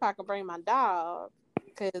gonna see if I can bring my dog.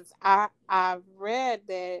 Because I've read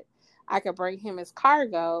that I could bring him as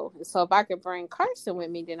cargo. So if I could bring Carson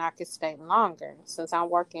with me, then I could stay longer. Since I'm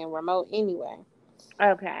working remote anyway,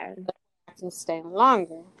 Okay. I can stay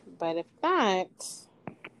longer. But if not,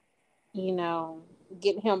 you know,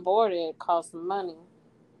 getting him boarded costs money,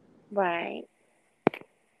 Right.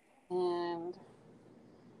 and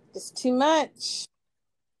it's too much.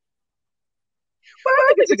 Well, I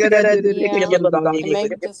think it's a good idea to pick Yeah, your little dog. and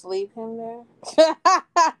maybe just leave him there.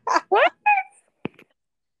 What?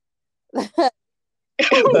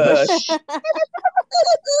 Hush. That's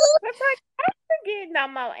like I'm getting no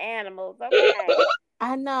more animals. Okay.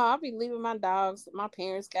 I know. I'll be leaving my dogs. My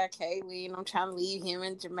parents got Kaylee, and I'm trying to leave him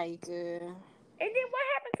in Jamaica. And then what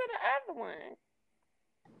happened to the other one?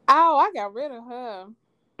 Oh, I got rid of her.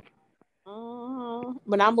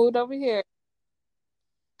 When I moved over here,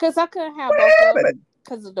 because I couldn't have both of them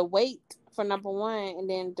because of the weight for number one, and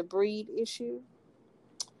then the breed issue.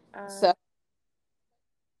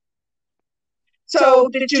 So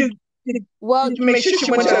did you make sure she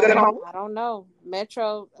went to a good home? I don't know.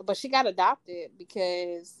 Metro, but she got adopted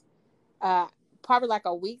because probably like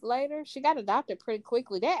a week later, she got adopted pretty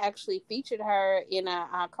quickly. They actually featured her in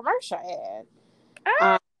a commercial ad.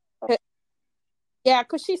 Yeah,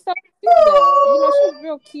 because she's so cute, though. You know, she's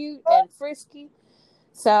real cute and frisky.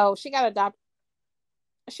 So she got adopted.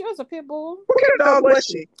 She was a pit bull. What kind of dog was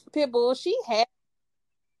she? Pit bull. She had.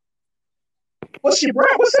 Was she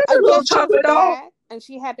brown? Was that a little chocolate dog? And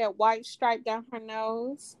she had that white stripe down her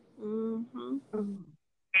nose. Mm-hmm.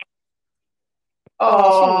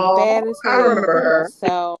 Oh, she was bad as hell. I remember her.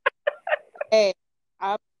 So, hey,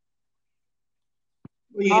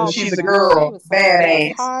 Well, Oh she's a man, she girl, was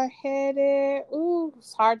badass. hard headed. Ooh,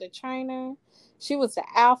 it's hard to train her. She was the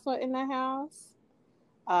alpha in the house.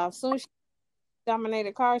 Soon as she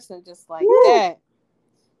dominated Carson, just like Woo. that.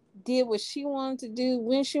 Did what she wanted to do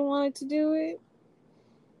when she wanted to do it.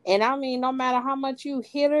 And I mean, no matter how much you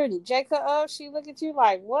hit her and jack her up, she look at you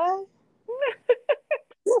like, what?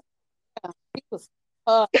 She was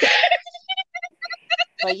tough.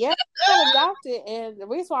 But yeah, she got adopted, and the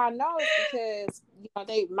reason why I know is because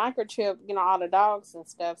they microchip all the dogs and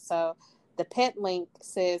stuff. So the pet link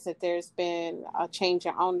says that there's been a change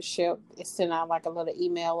in ownership. It's sent out like a little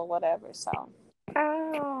email or whatever. So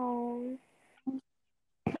Oh.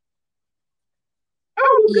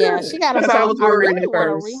 Oh, yeah, good. she got him. Because I So was I worried really at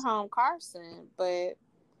want to first. rehome Carson,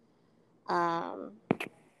 um,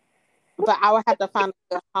 but I would have to find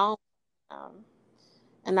a good home. Um,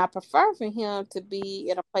 and I prefer for him to be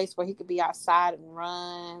in a place where he could be outside and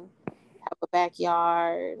run, have a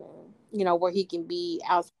backyard, and, where he can be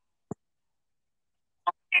outside.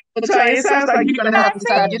 But Tanya, it sounds like you're gonna have to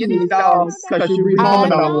stop getting these dogs because you're I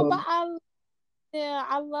rehoming all know, of but them.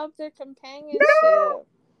 I love their companionship.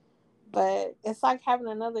 But it's like having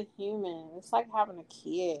another human. It's like having a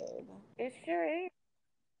kid. It sure is.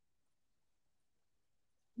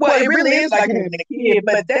 Well, it really is like having a kid,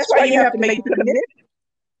 but that's why you have to make the commitment.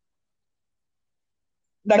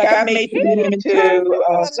 Like I made the She been commitment with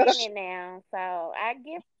Carson to for a such. minute now, so I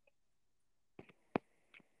give.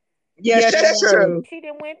 Yes, that's true. She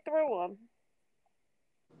done went through them.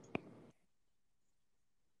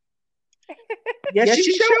 Yes,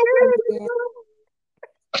 she sure Yeah. will.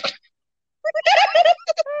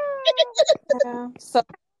 Yeah. So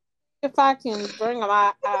if I can bring them,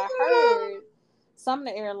 I heard some of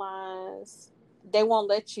the airlines they won't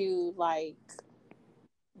let you like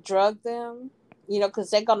drug them, because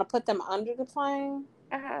they're gonna put them under the plane.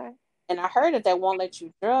 Uh-huh. And I heard that they won't let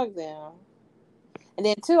you drug them. And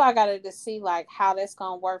then too, I got to see like how that's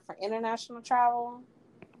gonna work for international travel.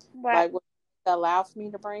 What? Like, would it allow for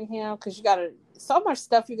me to bring him? Because you gotta so much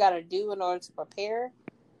stuff you gotta do in order to prepare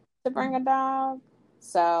to bring a dog.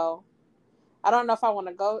 So I don't know if I want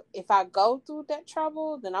to go. If I go through that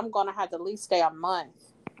trouble, then I'm gonna have to at least stay a month.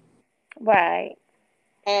 Right.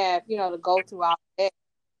 And to go through all that,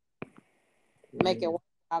 make it work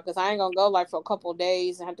out. Because I ain't gonna go like for a couple of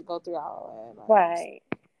days and have to go through all that. Right.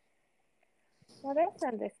 Well, that's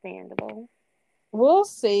understandable. We'll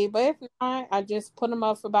see, but if not, I just put them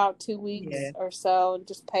up for about 2 weeks Yeah. or so and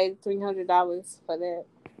just paid $300 for that.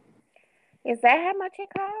 Is that how much it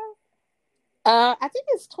costs? I think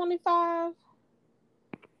it's 25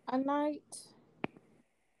 a night.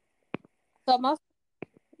 So most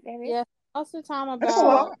of the time That's a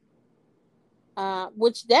lot.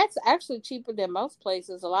 which that's actually cheaper than most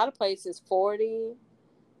places. A lot of places 40,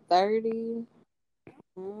 30.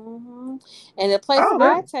 Mm-hmm. And the place Oh,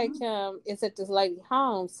 I take him is at this lady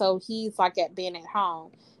home, so he's like at being at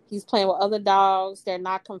home. He's playing with other dogs. They're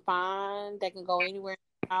not confined. They can go anywhere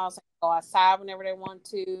in the house. They can go outside whenever they want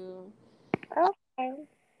to. Okay.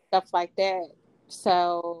 Stuff like that.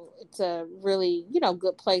 So it's a really,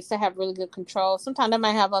 good place. They have really good control. Sometimes they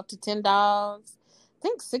might have up to 10 dogs. I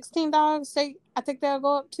think 16 dogs. I think they'll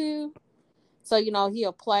go up to. So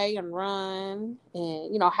he'll play and run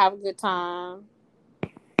and have a good time.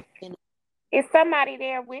 Is somebody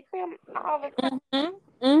there with him all the time?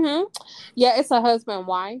 Mm-hmm. Yeah, it's a husband and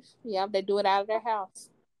wife. Yeah, they do it out of their house.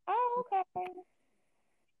 Oh, okay.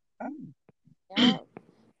 Yeah,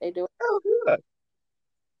 they do it. Oh, good.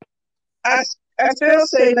 I, I still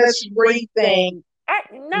say let's rethink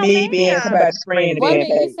No, me being ma'am. somebody's friend Wait a again,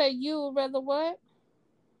 minute, you Paige. say you would rather what?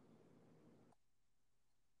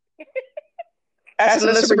 I said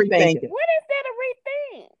let's rethink it. What is that a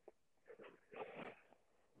rethink?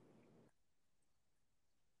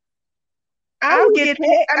 I would get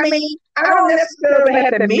paid. I mean, I don't necessarily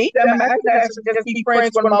have to meet them. I could actually just be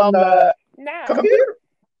friends with them on the No. computer.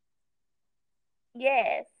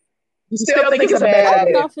 Yes. You still think it's a bad I don't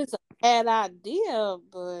idea? know if it's a bad idea,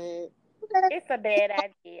 but It's a bad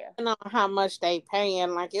idea. I don't know how much they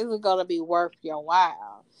paying. Like, is it gonna be worth your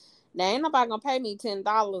while? Now, ain't nobody gonna pay me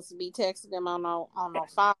 $10 to be texting them on no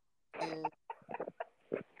phone.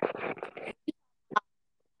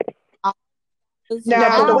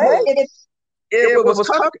 Now the way it was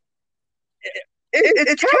talking,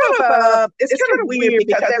 it's kind of weird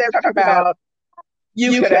because they were talking about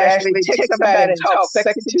you could actually take somebody and talk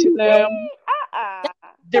sexy to them,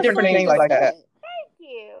 different things like that. Thank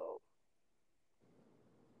you.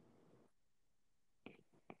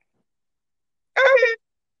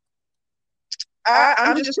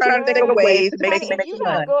 I'm just trying to think of ways to make some You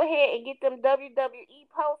gotta money. go ahead and get them WWE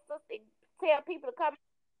posters and tell people to come,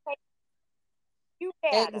 you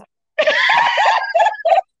better.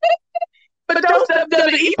 But those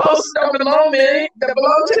WWE posts don't belong to me. They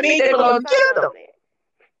belong to them.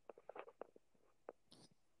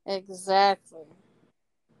 Exactly.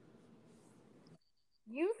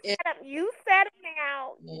 You set them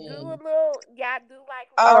out. Do a little, y'all do like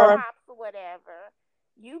pops or whatever.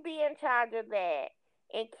 You be in charge of that,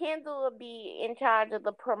 and Kendall will be in charge of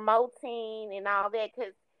the promoting and all that,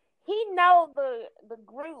 because he know the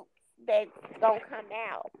groups that's gonna come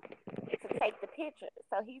out to take the pictures,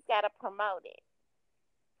 so he's got to promote it.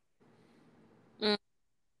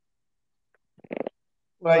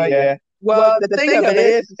 Well, yeah. Well, the thing of it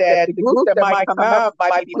is that the group that might come out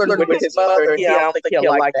might be flirting with his mother, and I don't think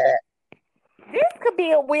he'll like that. This could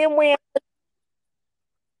be a win-win.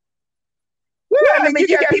 Well, I mean,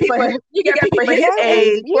 you got people his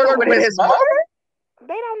age flirting with his mother.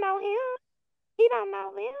 They don't know him. He don't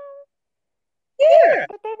know them. Yeah.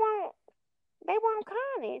 But they want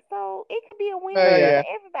Connie, so it could be a win-win for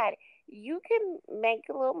everybody. You can make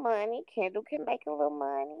a little money. Kendall can make a little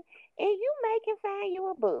money, and you can find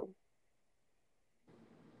you a boo.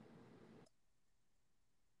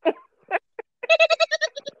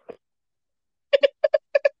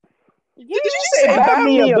 Did you say buy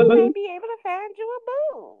me a boo? You may be able to find you a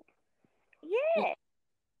boo. Yeah.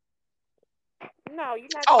 No, you're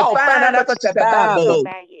not. Oh, fine. I thought you buy a boo.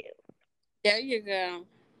 There you go.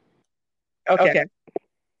 Okay.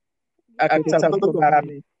 Okay, so boo about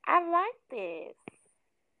me. I like this.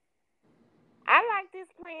 I like this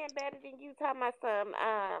plan better than you talking about some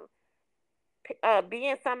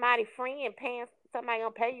being somebody's friend, paying somebody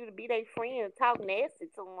gonna pay you to be their friend and talk nasty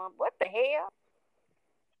to them. What the hell?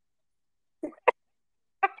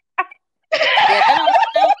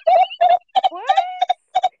 What?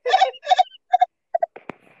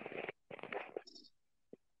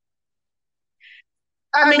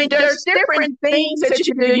 I mean, there's different things that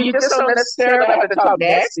you can do. You just don't necessarily have to talk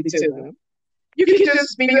nasty to them. You can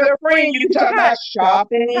just be their friend. You can talk about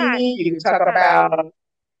shopping. You can talk about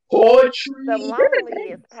poetry. The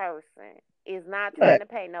loneliest person is not trying to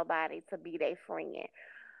pay nobody to be their friend.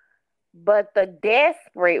 But the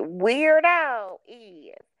desperate weirdo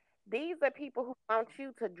is. These are people who want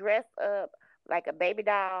you to dress up like a baby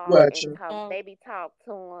doll and talk baby talk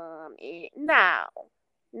to them.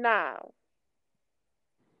 No.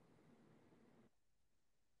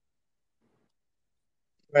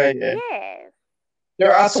 Right, yeah. Yes.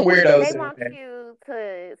 There are some weirdos. They want you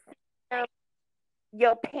to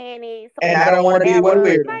your panties. And I don't want to be one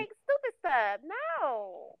weirdo. Like stupid stuff.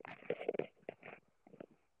 No.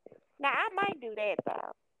 Now I might do that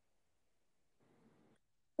though.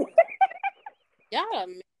 Y'all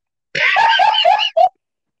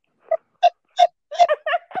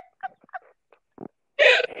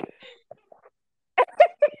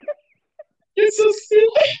You're so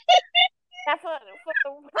silly. Now for the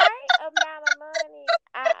right amount of money,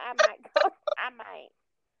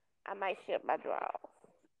 I might ship my drawers.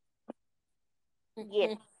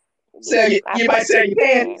 Yes. So you might sell your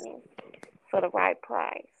pants for the right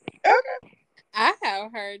price. Okay. I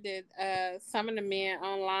have heard that some of the men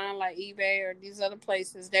online, like eBay or these other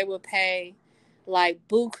places, they will pay like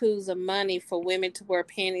bukus of money for women to wear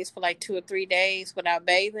panties for like 2 or 3 days without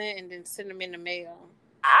bathing, and then send them in the mail.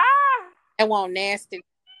 They want nasty,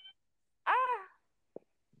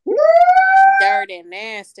 dirty,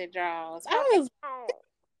 nasty drawers.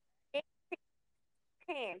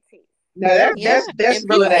 Panties. No, that's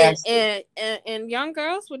really nasty. And young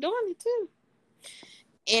girls were doing it too.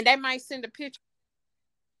 And they might send a picture.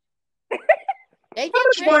 How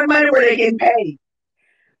much more money were they getting paid?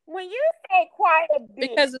 When you say quite a bit,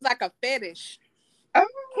 because it's like a fetish. Can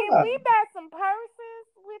we buy some purses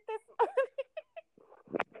with this money?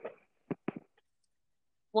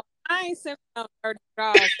 Well, I ain't sending no $30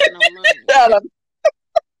 for no money.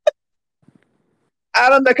 I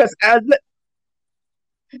don't know, because I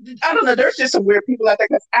don't know. There's just some weird people out there.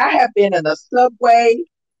 Because I have been in a Subway,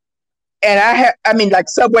 and like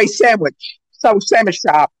Subway sandwich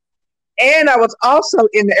shop, and I was also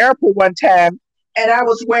in the airport one time, and I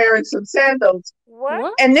was wearing some sandals.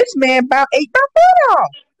 What? And this man about ate my foot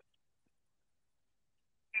off.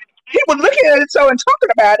 He was looking at it and talking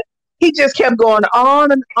about it. He just kept going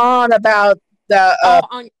on and on about the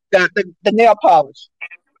nail polish.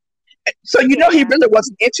 So he really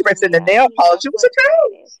wasn't interested in the nail polish. It was a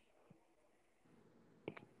toast.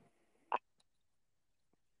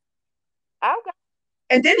 Okay.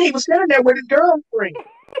 And then he was standing there with his girlfriend,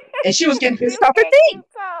 and she was getting pissed off at me.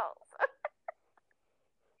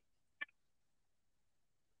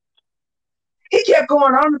 He kept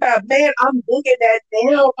going on about, man, I'm digging that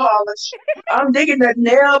nail polish. I'm digging that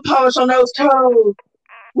nail polish on those toes.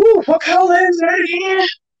 Woo, what color is that again?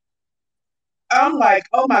 I'm like,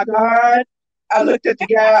 oh my God. I looked at the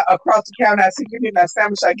guy across the counter. I said, give me my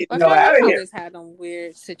sandwich. I get to But know out you of here. always have them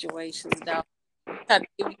weird situations, though. Try to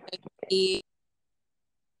give you a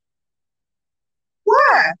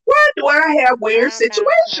Why? Why do I have weird I don't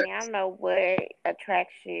situations? know what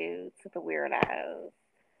attracts you to the weirdos,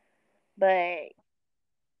 but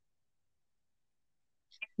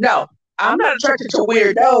No, I'm not attracted to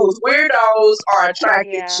weirdos. Weirdos are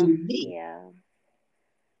attracted to me. yeah.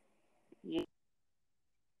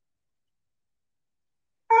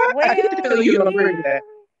 I can feel you don't agree with that.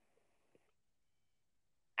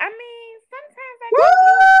 I mean, sometimes I What? think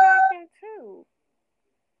you attracting too.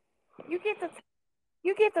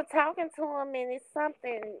 You get to talking to them, and it's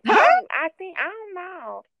something. Huh? I think I don't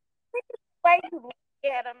know. I think it's the way you look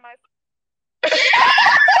at them.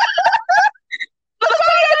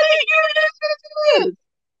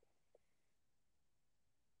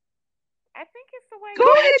 I think it's the way Go you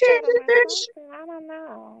ahead, look at change them it, or bitch. something. I don't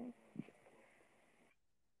know.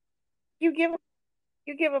 You give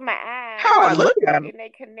them an eye. How I look at them? And they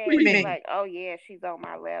connect. What do you mean? Like, oh yeah, she's on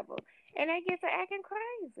my level, and they get to acting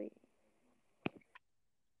crazy.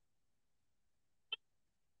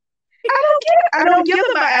 I don't give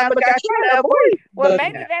them my eye. Look, I try to avoid. Well,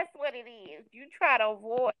 maybe that's what it is. You try to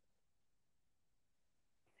avoid,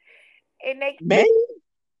 and they maybe.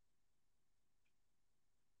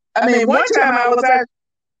 I mean, one time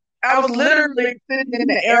I was literally sitting in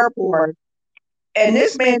the airport, and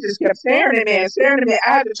this man just kept staring at me and staring at me. I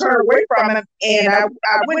had to turn away from him, and I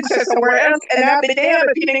went and sat somewhere else, and I'd be damned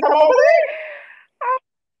if he didn't come over there.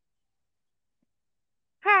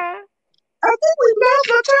 Huh? I think we lost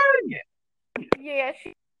Latonya. Yeah, I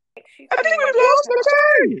think we lost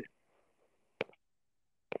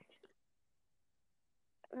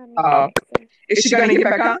Latonya. Is she gonna get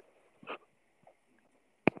back on?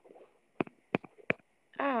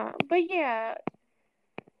 But yeah,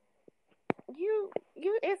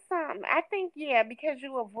 it's something. I think because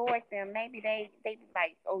you avoid them, maybe they be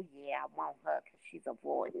like, oh yeah, I want her because she's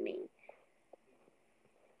avoiding me.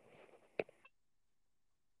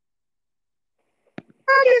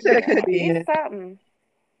 I guess that could be it's something.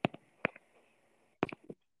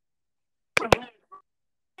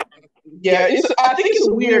 Yeah, I think it's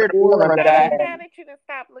a weird aura that I have. Now that you just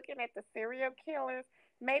stop looking at the serial killers,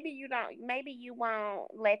 maybe you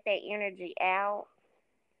won't let that energy out,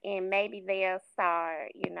 and maybe they'll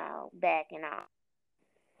start, backing off.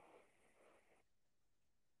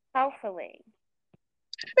 Hopefully.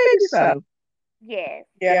 Maybe so. Yes.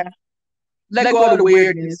 Yeah. Let go of the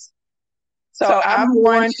weirdness. So I'm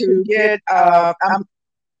going to get.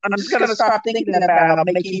 I'm just going to start thinking about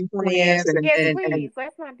making friends and yes, please.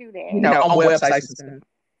 Let's not do that. On websites and stuff.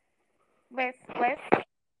 Let's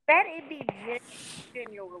that it be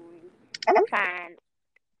genuinely fine.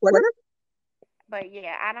 Whatever. But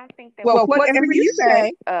yeah, I don't think that. Well, whatever you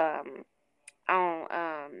say.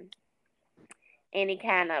 On any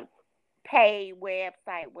kind of paid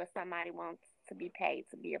website where somebody wants to be paid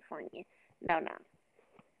to be a friend. No. No.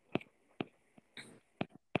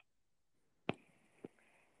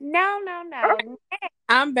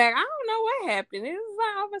 I'm back. I don't know what happened. It was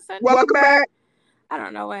like all of a sudden. Welcome back. I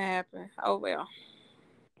don't know what happened. Oh well.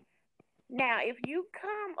 Now, if you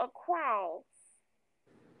come across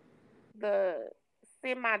the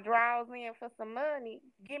send my draws in for some money,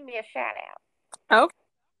 give me a shout out.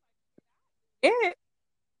 Okay.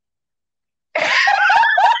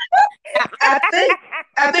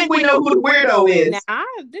 I think we know who the weirdo is. Now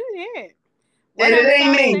I do that. And it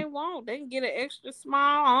ain't me. They won't. They can get an extra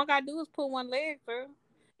small. All I gotta do is put one leg through.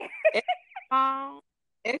 Extra small.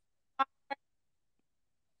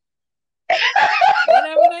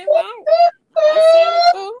 Whatever they want.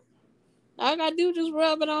 All I gotta do is just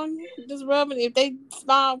rub it on you. Just rub it. If they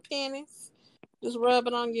small pennies, just rub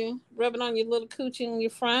it on your little coochie in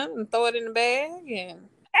your front and throw it in the bag and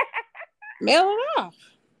mail it off.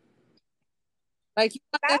 Like you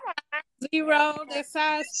got that 0, that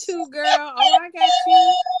size 2 girl. Oh, I got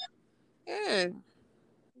you. Yeah.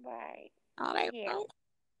 Right. All they want.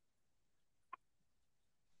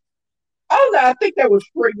 Oh no, I think that would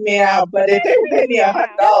freak me out. But if they would pay me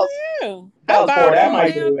 $100, I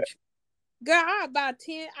might do it. Girl, I buy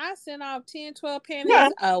 10. I send off 10, 12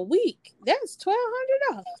 pennies a week. That's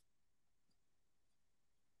 $1,200.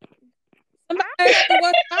 Somebody asked me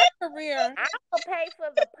what's my career. I will pay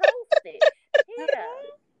for the postage. Yeah.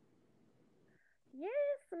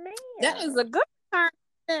 Yes, ma'am. That is a good time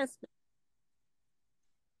investment.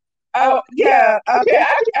 Oh yeah, okay.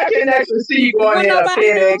 I can actually see you going Would in a nobody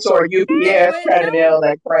FedEx know? or They UPS wouldn't trying to know. mail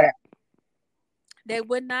that crap. They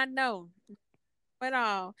would not know at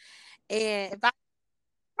all. And if I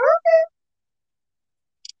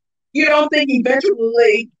You don't think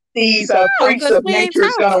eventually these know, freaks because of we ain't nature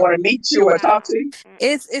is gonna talking. want to meet you or talk to you?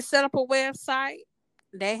 It's set up a website.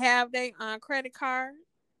 They have their credit card,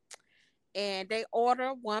 and they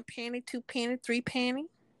order 1 penny, 2 penny, 3 penny,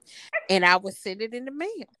 and I would send it in the mail.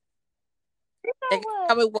 You They know can what?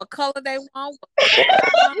 tell me what color they want, what size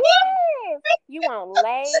they want. Yes. You want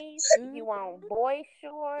lace? You Mm, want boy shorts?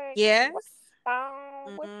 You want yes.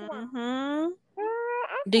 thong? What you want? Hmm. Girl,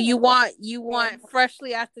 I Do finna you send want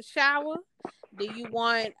freshly out the shower? Do you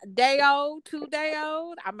want a day old, 2 day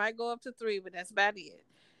old? I might go up to three, but that's about it.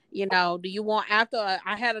 Do you want after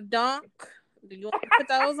I had a dunk? Do you want to put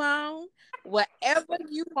those on? Whatever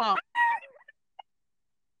you want.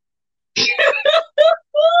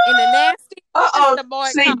 And the nasty is the boy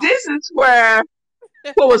See, call. this is where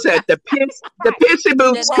what was that? The right. pissy The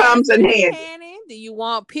boots comes in nasty handy. panties. Do you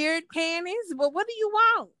want period panties? But what do you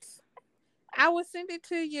want? I will send it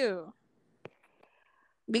to you.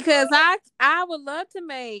 Because I would love to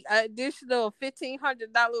make an additional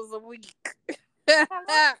 $1,500 a week.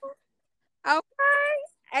 Hello. Okay,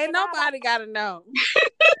 ain't And I like nobody gotta know.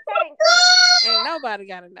 thank Ain't nobody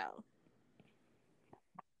gotta know.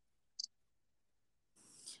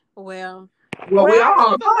 Well, Well, we well, are I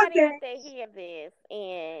on know a somebody podcast. out there hear this,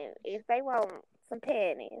 and if they want some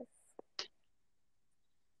panties,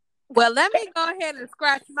 let me go ahead and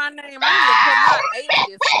scratch my name. I need to put my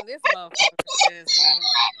alias on this motherfucker.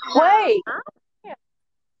 no, Wait, care.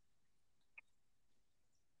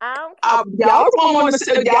 I don't care. Y'all don't want to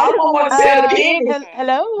sell. Y'all don't want to sell the pennies.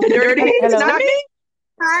 hello, The dirty pennies, hello. not me.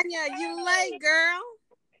 Tanya, you late, girl.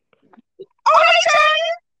 Oh,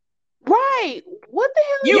 hey, Right. What the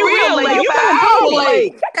hell are you you real talking late. about You selling 5 hours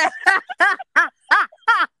pennies? late.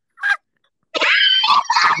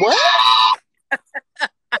 What?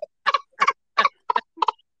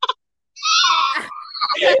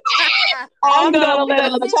 I'm gonna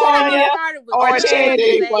let The situation Latonya started with or Latonya Chad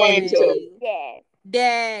explain it to you. saying Yes.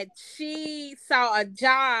 that she saw a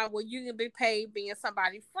job where you can be paid being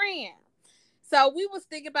somebody's friend. So we was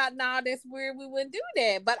thinking about, nah, that's weird. We wouldn't do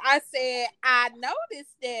that. But I said I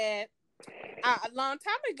noticed that a long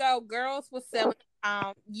time ago, girls were selling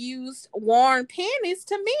used worn panties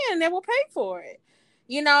to men that will pay for it.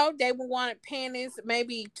 They would want panties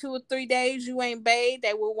maybe 2 or 3 days you ain't bathed.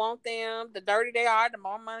 They would want them. The dirtier they are, the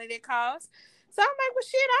more money they cost. So I'm like, well,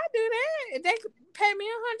 shit, I do that. If they could pay me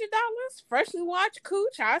 $100, freshly washed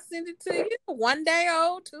cooch, I'll send it to you. 1 day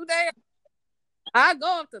old, 2 day old. I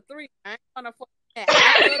go up to three. I ain't gonna afford that.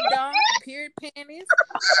 After a dunk, period panties,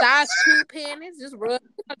 size 2 panties, just rub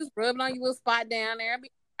it on your little spot down there. Be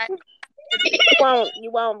right.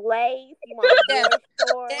 You want lace? You want Yes, boy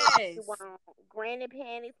shorts? yes. You want granny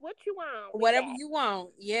panties? What you want? We Whatever got. you want.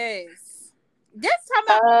 Yes. Just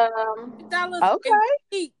talking about dollars a Okay.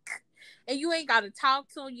 week, and you ain't gotta talk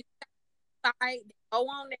to them. You site, they go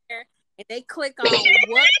on there, and they click on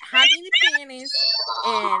how many pennies,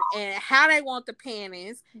 and how they want the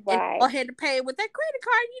pennies, and Right. go ahead and pay with that credit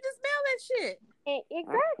card. You just mail that shit.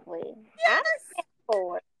 Exactly. Yes, I'm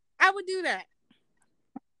for it. I would do that.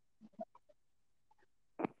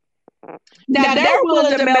 Now they're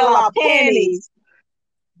willing to mail out pennies,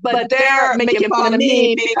 but they're making fun of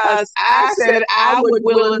me because I said I would be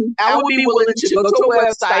willing to go to a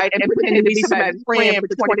website and pretend to be somebody's friend for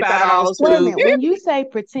 $25 Wait a to. minute. When you say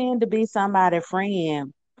pretend to be somebody's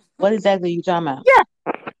friend, what exactly are you talking about? Yeah.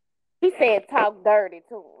 He said talk dirty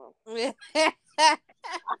to him.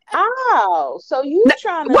 Oh, so you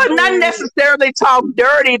trying to Well, not do necessarily talk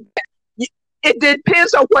dirty. It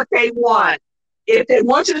depends on what they want. If they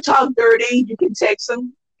want you to talk dirty, you can text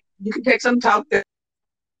them. You can text them, talk dirty.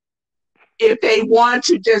 If they want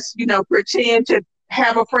to just, pretend to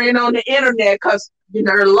have a friend on the internet because,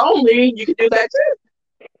 they're lonely, you can do that too.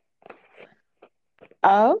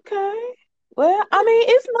 okay. Well, I mean,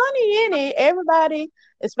 it's money in it. Everybody,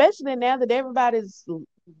 especially now that everybody's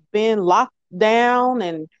been locked down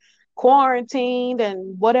and quarantined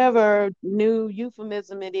and whatever new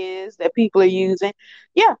euphemism it is that people are using.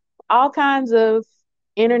 Yeah, all kinds of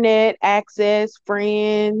internet access,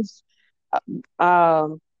 friends,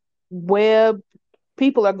 um, web.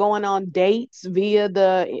 People are going on dates via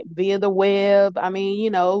the web. I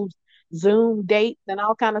mean, Zoom dates and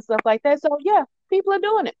all kind of stuff like that. So yeah, people are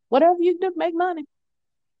doing it. Whatever you do, make money.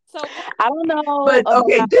 So I don't know But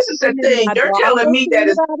okay, about this is the sending thing. my They're daughter telling me to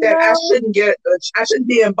anybody that else. I shouldn't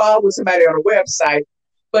be involved with somebody on a website,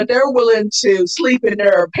 but they're willing to sleep in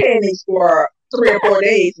their panties for 3 or 4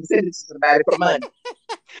 days and send it to somebody for money.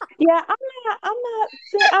 Yeah, I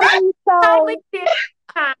mean, Totally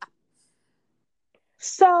different.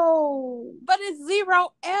 so, But it's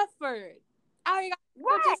zero effort. All you gotta do is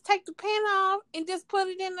Right. just take the pen off and just put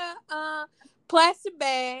it in a plastic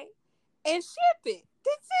bag and ship it.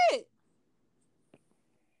 That's it.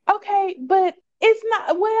 okay, but it's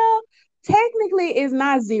not, well, technically it's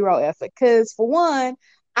not zero effort because for one,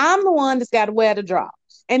 I'm the one that's got to wear the drawers.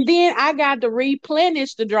 And then I got to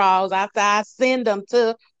replenish the drawers after I send them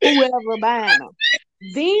to whoever buying them.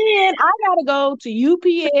 Then I gotta go to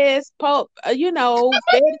UPS,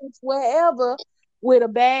 FedEx, wherever, with a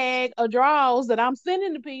bag of drawers that I'm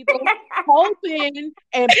sending to people, hoping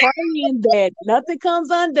and praying that nothing comes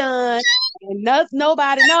undone and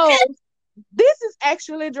nobody knows this is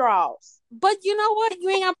actually drawers. But you know what? You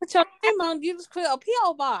ain't gonna put your name on. You just put a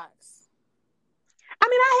PO box, I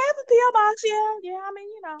mean, I have a PO box, yeah. I mean,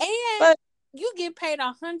 and but you get paid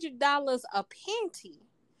 $100 a panty.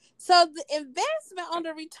 So the investment on the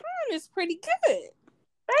return is pretty good.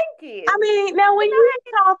 Thank you. I mean, now when you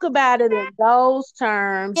talk about it in those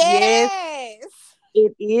terms, yes, Yes.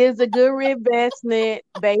 it is a good investment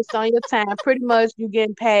based on your time. Pretty much, you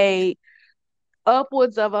getting paid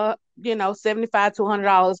upwards of $75 to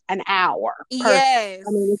 $100 an hour per. Yes.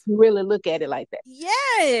 I mean, if you really look at it like that,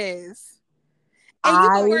 Yes. And you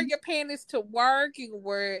can I wear your panties to work. You can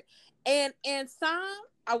wear, and some.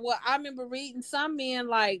 I remember reading some men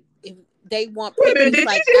like if they want Wait a minute, pictures did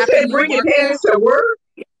like you just after say you bring your worked panties out, to work?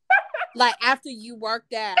 like after you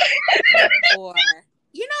worked out, or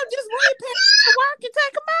just wear your panties to work and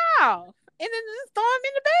take them off, and then just throw them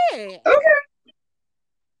in the bed, Okay.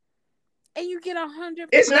 and you get 100.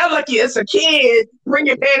 It's not like it's a kid. Bring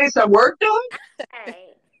your panties to work, though.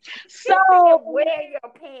 Hey, so. wear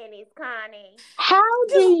your panties, Connie. How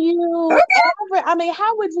do you I mean,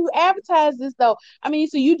 how would you advertise this though? I mean,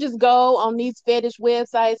 so you just go on these fetish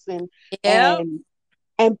websites Yep.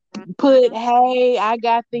 and put, hey, I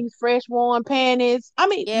got these fresh warm panties. I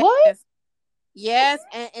mean, Yes. what? Yes,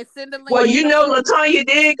 and send the link. Well, Latanya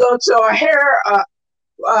did go to a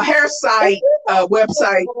hair site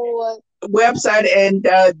website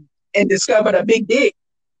and discovered a big dick.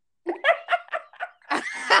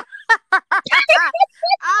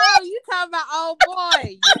 Oh, you talking about old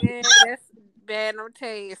boy? Yeah, that's bad no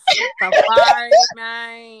taste. Safari,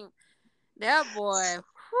 man, that boy.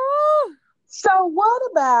 Whew. So what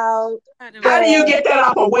about How do you get that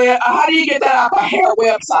off a web? How do you get that off a hair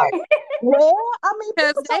website? well, I mean,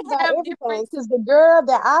 Because people they talk about have everything. different. Because the girl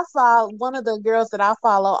that I follow, one of the girls that I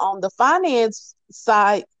follow on the finance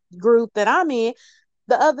site group that I'm in,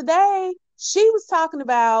 the other day, she was talking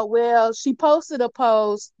about, well, she posted a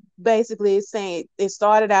post basically saying, it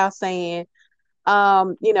started out saying,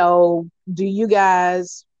 do you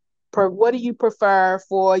guys, what do you prefer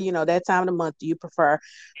for, that time of the month? Do you prefer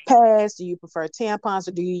pads? Do you prefer tampons,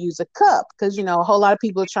 or do you use a cup? Because, a whole lot of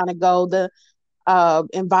people are trying to go the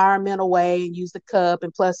environmental way and use the cup.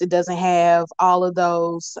 And plus it doesn't have all of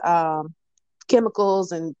those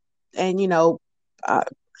chemicals and uh,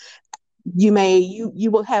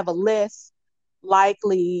 you will have a less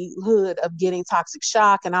likelihood of getting toxic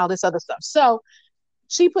shock and all this other stuff. So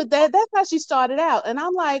she put that's how she started out. And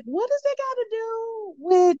I'm like, what does that got to do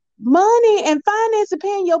with money and finance and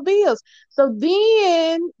paying your bills? So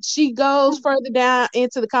then she goes further down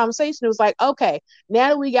into the conversation. It was like, okay, now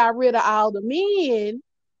that we got rid of all the men,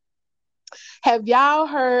 have y'all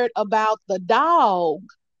heard about the dog?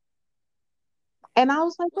 And I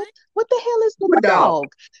was like, what the hell is the dog?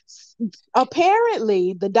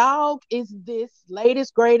 Apparently, the dog is this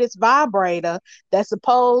latest, greatest vibrator that's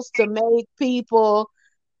supposed to make people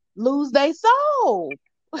lose their soul.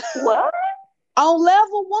 What? On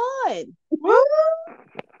level 1. What?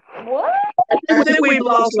 I think we've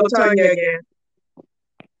lost Latanya again.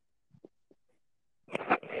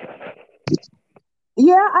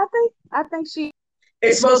 Yeah, I think she.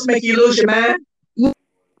 It's supposed to make you lose your mind. Yeah,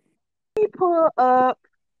 let me pull up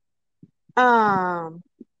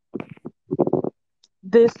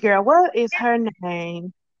this girl. What is her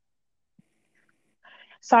name?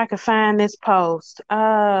 So I can find this post.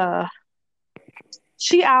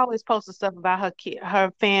 She always posts stuff about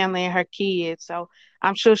her family and her kids. So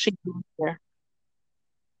I'm sure she's there.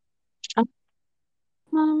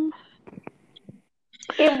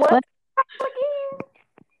 It was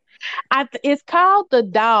again? It's called The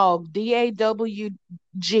Dawg,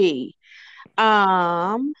 DAWG.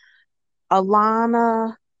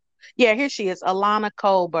 Alana. Yeah, here she is, Alana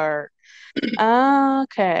Colbert.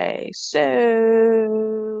 Okay,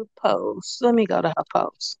 so post. Let me go to her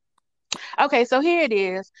post. Okay, so here it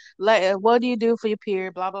is. Like, what do you do for your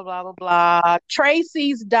period? Blah blah blah blah blah.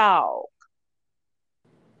 Tracy's dog.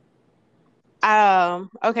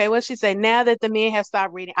 Okay, what she say? Now that the men have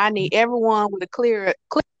stopped reading, I need everyone with a clear.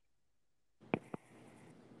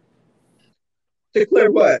 To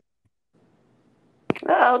clear what?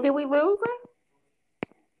 Oh, did we lose her?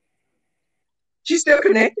 She's still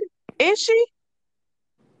connected. Is she?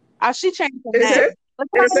 Oh, she changed her It name. says it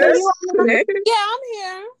Latanya, you says on the connected. Yeah, I'm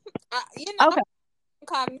here. I'm Okay.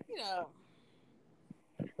 incognito.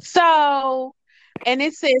 So, and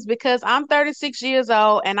it says because I'm 36 years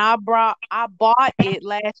old and I bought it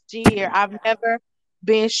last year. I've never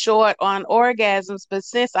been short on orgasms, but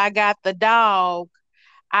since I got the dog,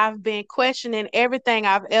 I've been questioning everything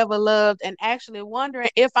I've ever loved and actually wondering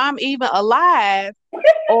if I'm even alive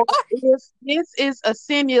or if this is a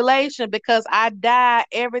simulation because I die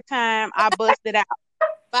every time I bust it out.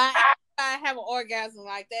 But I have an orgasm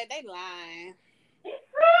like that. They lying.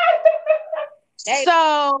 They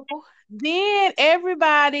So then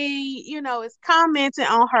everybody, is commenting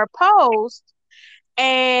on her post,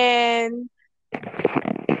 and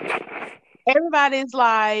everybody's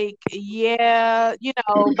like, yeah,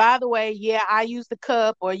 by the way, yeah, I use the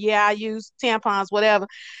cup, or yeah, I use tampons, whatever.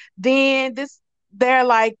 Then they're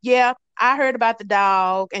like, yeah, I heard about the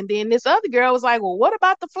dog. And then this other girl was like, well, what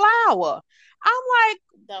about the flower? I'm like,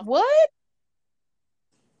 the what?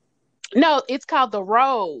 No, it's called the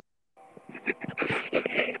rose.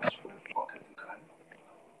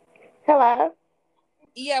 Hello.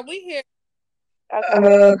 yeah, we hear.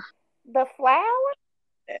 Okay. Uh, The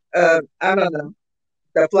flower. I don't know.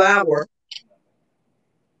 The flower.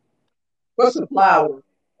 What's the flower?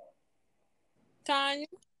 Tanya,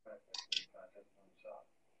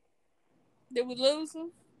 did we lose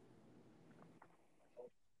them?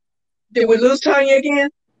 Did we lose Tanya again?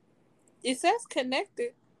 It says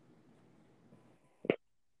connected.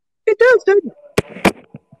 It does, doesn't it?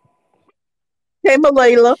 Hey,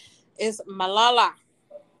 Malayla. It's Malala.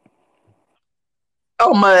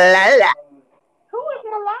 Oh, Malala. Who is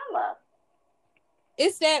Malala?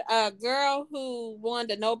 It's that girl who won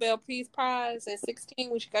the Nobel Peace Prize at 16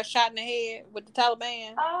 when she got shot in the head with the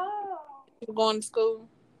Taliban. Oh. She was going to school.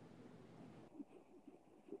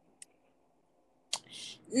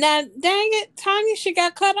 Now, dang it, Tanya, she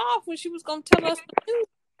got cut off when she was going to tell us the news.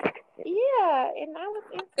 Yeah, and I was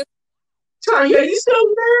in. Tanya, are you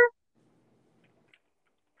still there?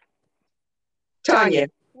 Tanya.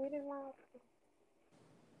 We didn't want.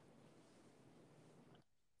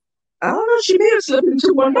 I don't know. She may have slipped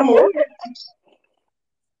into one of them organs.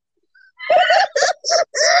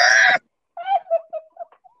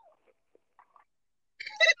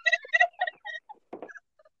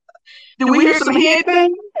 Did we hear some head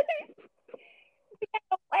bang?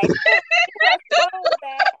 Wait, her soul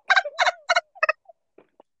back.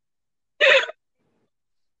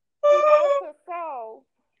 She lost her soul.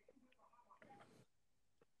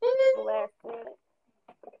 Bless it.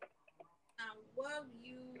 Well,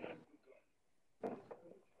 you.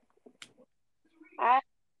 I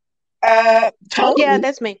Yeah, Tony.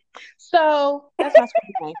 that's me. So that's my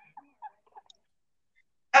screen name.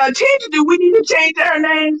 Tanya, do we need to change our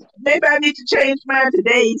names? Maybe I need to change mine to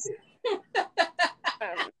Daisy.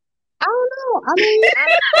 I don't know. I mean,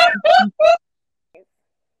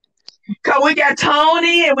 Cause we got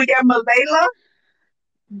Tony and we got Malayla.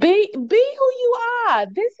 be who you are.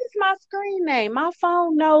 This is my screen name. My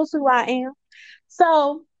phone knows who I am.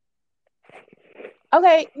 So,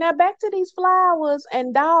 okay, now back to these flowers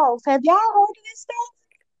and dogs. Have y'all heard of this stuff?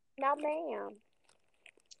 no, ma'am.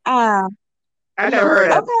 Uh, I never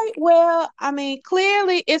heard of it. okay, well, I mean,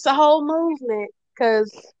 clearly it's a whole movement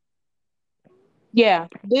because, yeah,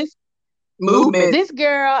 Movement. this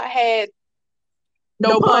girl had,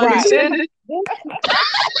 No pun right, intended.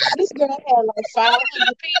 this girl had like 500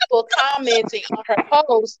 people commenting on her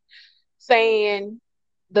post saying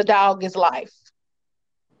the dog is life.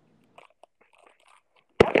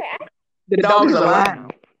 Okay. The dog's alive.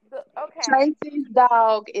 Okay. Tracy's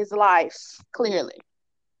dog is life, clearly.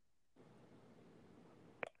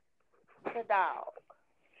 The dog.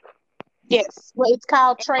 Yes. Well, it's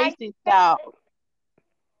called Tracy's dog.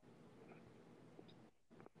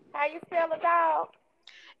 How you spell a dog?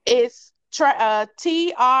 It's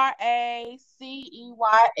Traceys.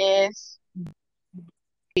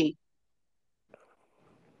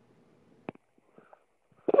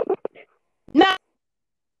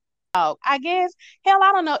 No, I guess. Hell,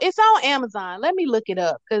 I don't know. It's on Amazon. Let me look it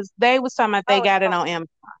up because they was talking about they got it on Amazon.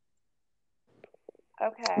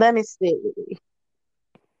 Okay. Let me see.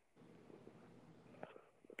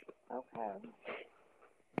 Okay.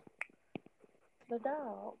 The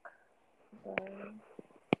dog.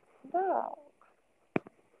 Dog.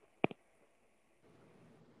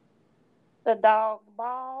 The dog's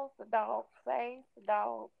balls, the dog's face, the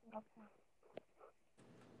dog. Okay.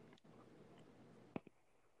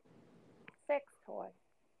 Sex toy.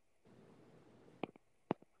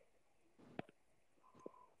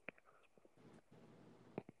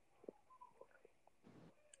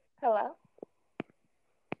 Hello?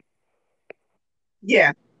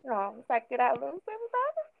 Yeah. Oh, it's like, did I lose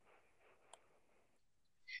everybody?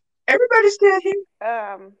 Everybody's still here.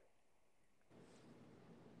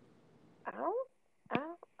 I don't, I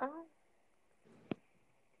don't,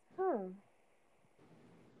 hmm.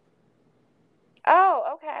 Oh,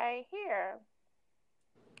 okay, here.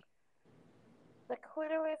 The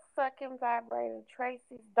clitoris sucking vibrator,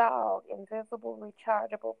 Tracy's dog, invisible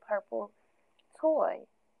rechargeable purple toy.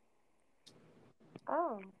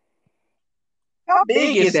 Oh. How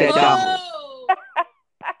big is that dog? Whoa!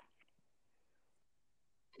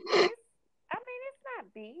 I mean, it's not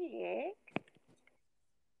big.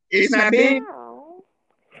 It's not big. No.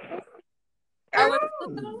 Oh, it's Oh.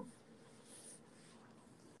 little?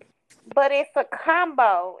 But it's a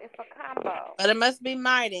combo. It's a combo. But it must be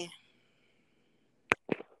mighty.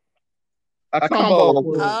 A combo of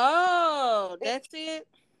wood. Oh, that's it.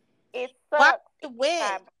 It Why sucks. is it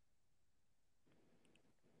wet?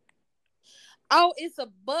 Oh, it's a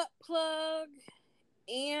butt plug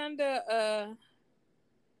and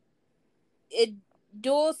it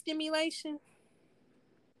dual stimulation.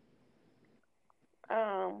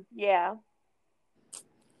 Yeah.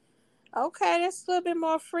 Okay, that's a little bit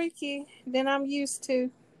more freaky than I'm used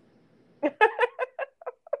to.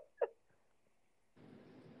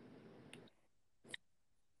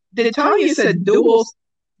 Did Tanya said dual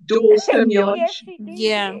stimulation? Yes, she did.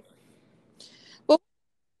 Yeah.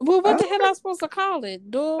 Well, what the hell am I supposed to call it?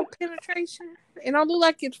 Dual penetration? It don't look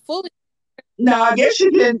like it's fully. No, I guess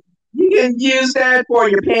you can use that for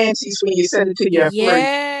your panties when you send it to your friend.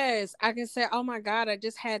 Yes, I can say, oh my God, I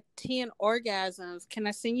just had 10 orgasms. Can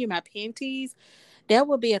I send you my panties? That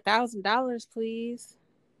would be $1,000, please.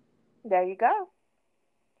 There you go.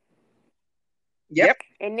 Yep.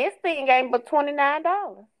 And this thing ain't but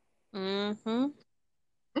 $29. Mm-hmm.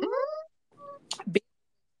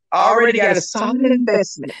 Already got a solid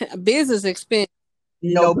investment. Business expense.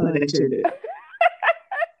 No pun intended. Got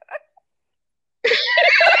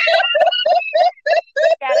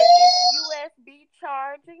it's USB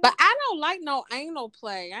charging. But I don't like no anal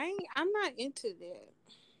play. I'm not into that.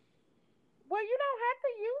 Well, you don't have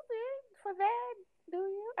to use it for that, do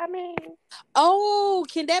you? I mean, oh,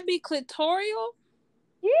 can that be clitoral?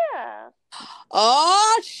 Yeah.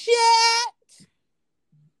 Oh shit!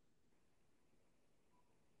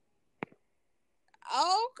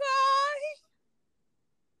 Okay.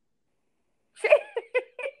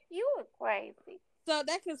 You were crazy. So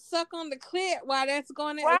that can suck on the clit while that's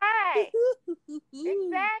going in. Right.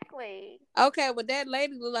 Exactly. Okay, well that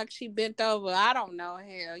lady looked like she bent over. I don't know.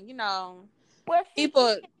 Hell, Well,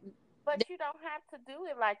 people. Did, but you don't have to do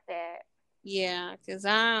it like that. Yeah, because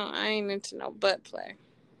I ain't into no butt play.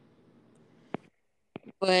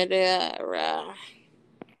 But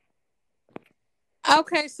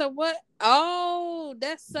okay, so what? Oh,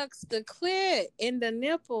 that sucks the clit in the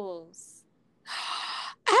nipples.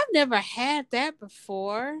 I've never had that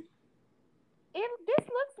before. This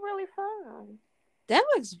looks really fun. That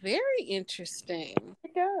looks very interesting.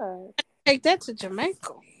 It does. Take that to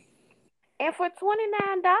Jamaica. And for $29,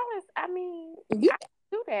 I mean, Yeah. I can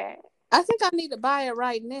do that. I think I need to buy it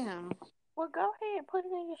right now. Well, go ahead and put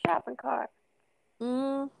it in your shopping cart.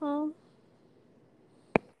 Mm-hmm.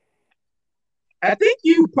 I think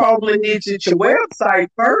you probably need to get your website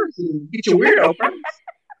first and get your weirdo first.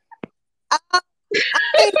 I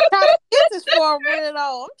ain't trying to get this for a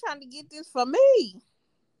weirdo. I'm trying to get this for me.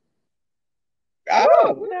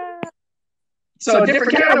 Oh. So a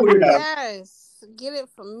different kind of weirdo. Yes. Get it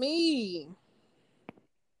for me.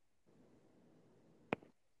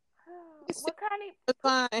 What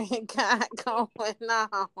kind of got going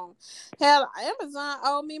on? Hell, Amazon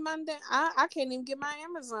owed me my I can't even get my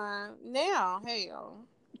Amazon now. Hell,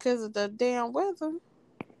 because of the damn weather.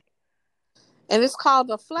 And it's called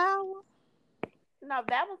the flower. No,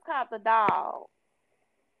 that was called the dog.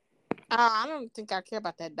 I don't think I care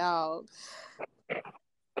about that dog.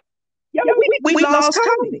 Yeah, we lost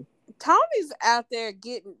Tony. Tony's out there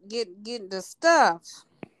getting the stuff.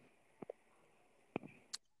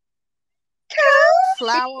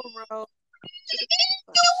 Flower Rose.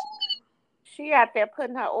 She out there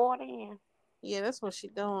putting her order in. Yeah, that's what she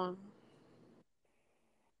doing.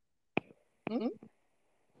 Mm-hmm.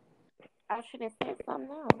 I should have said something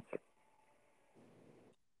else.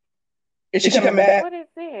 Is she coming back? What is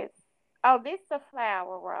this? Oh, this the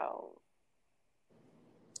flower rose.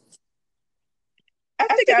 I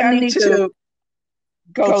think I need to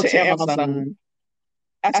go to Amazon.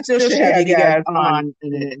 I still should have you guys on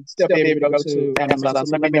and still be able to go to Amazon.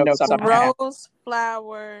 So let me know if something happens. Rose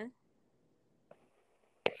flower.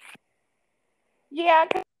 Yeah,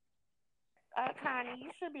 Connie,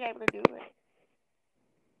 you should be able to do it.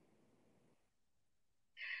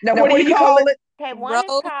 Now, what do you call it? Okay, one is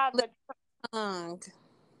Rose called the tongue.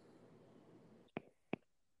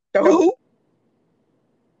 The who?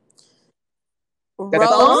 Rose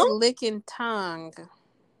tongue? licking tongue.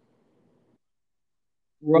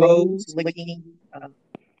 Rose licking.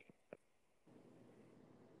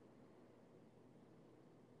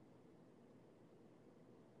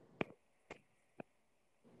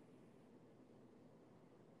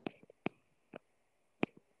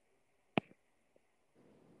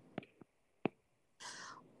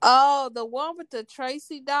 Oh, the one with the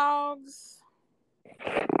Tracy dogs.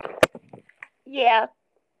 yeah.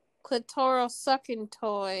 Clitoral sucking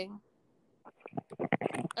toy.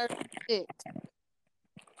 36.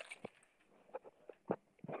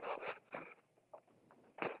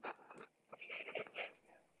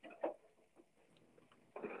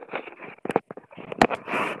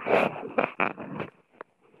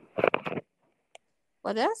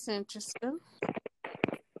 Well, that's interesting.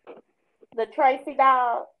 The Tracy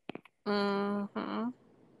dog. Mm-hmm.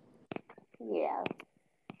 Yeah.